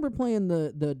 I remember playing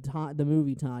the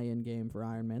movie tie-in game for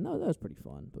Iron Man. No, that was pretty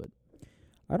fun. But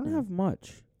I don't Yeah. have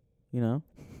much. You know.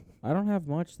 I don't have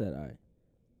much that I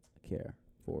care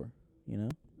for. You know.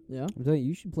 Yeah. I'm telling you,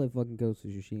 you should play fucking Ghost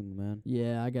of Tsushima, man.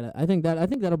 Yeah, I think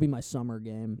that'll be my summer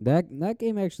game. That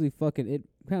game actually fucking it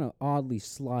kind of oddly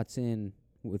slots in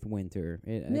with winter.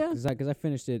 Yeah. Because I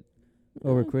finished it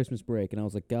over Christmas break, and I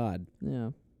was like, God,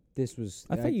 Yeah. this was.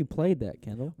 I thought you played that,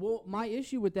 Kendall. Well, my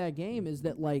issue with that game is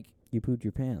that like You pooped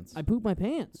your pants. I pooped my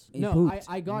pants. You No, pooped.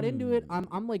 I got into it.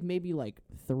 I'm like maybe like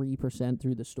 3%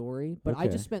 through the story, but I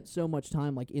Okay. just spent so much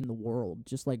time like in the world,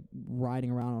 just like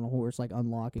riding around on a horse, like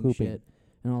unlocking Pooping. shit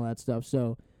and all that stuff.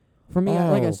 So for me,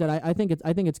 like I Oh. said, I think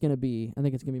it's gonna be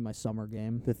my summer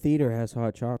game. The theater has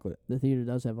hot chocolate. The theater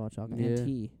does have hot chocolate and Yeah.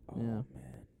 tea. Oh Yeah. man,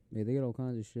 Yeah, they got all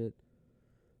kinds of shit.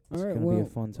 it's All right, gonna well, be a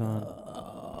fun time.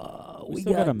 We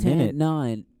still got a 10, minute.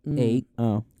 9, Mm. 8,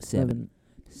 Oh, 7,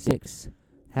 6,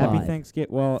 happy 5,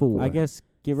 Thanksgiving. Well, 4, I guess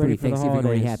get ready 3. for the Thanksgiving already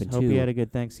holidays. happened, Hope 2, you had a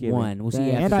good Thanksgiving. 1. We'll see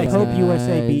you Thanks, And after I guys. hope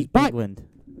USA beat Bye. England.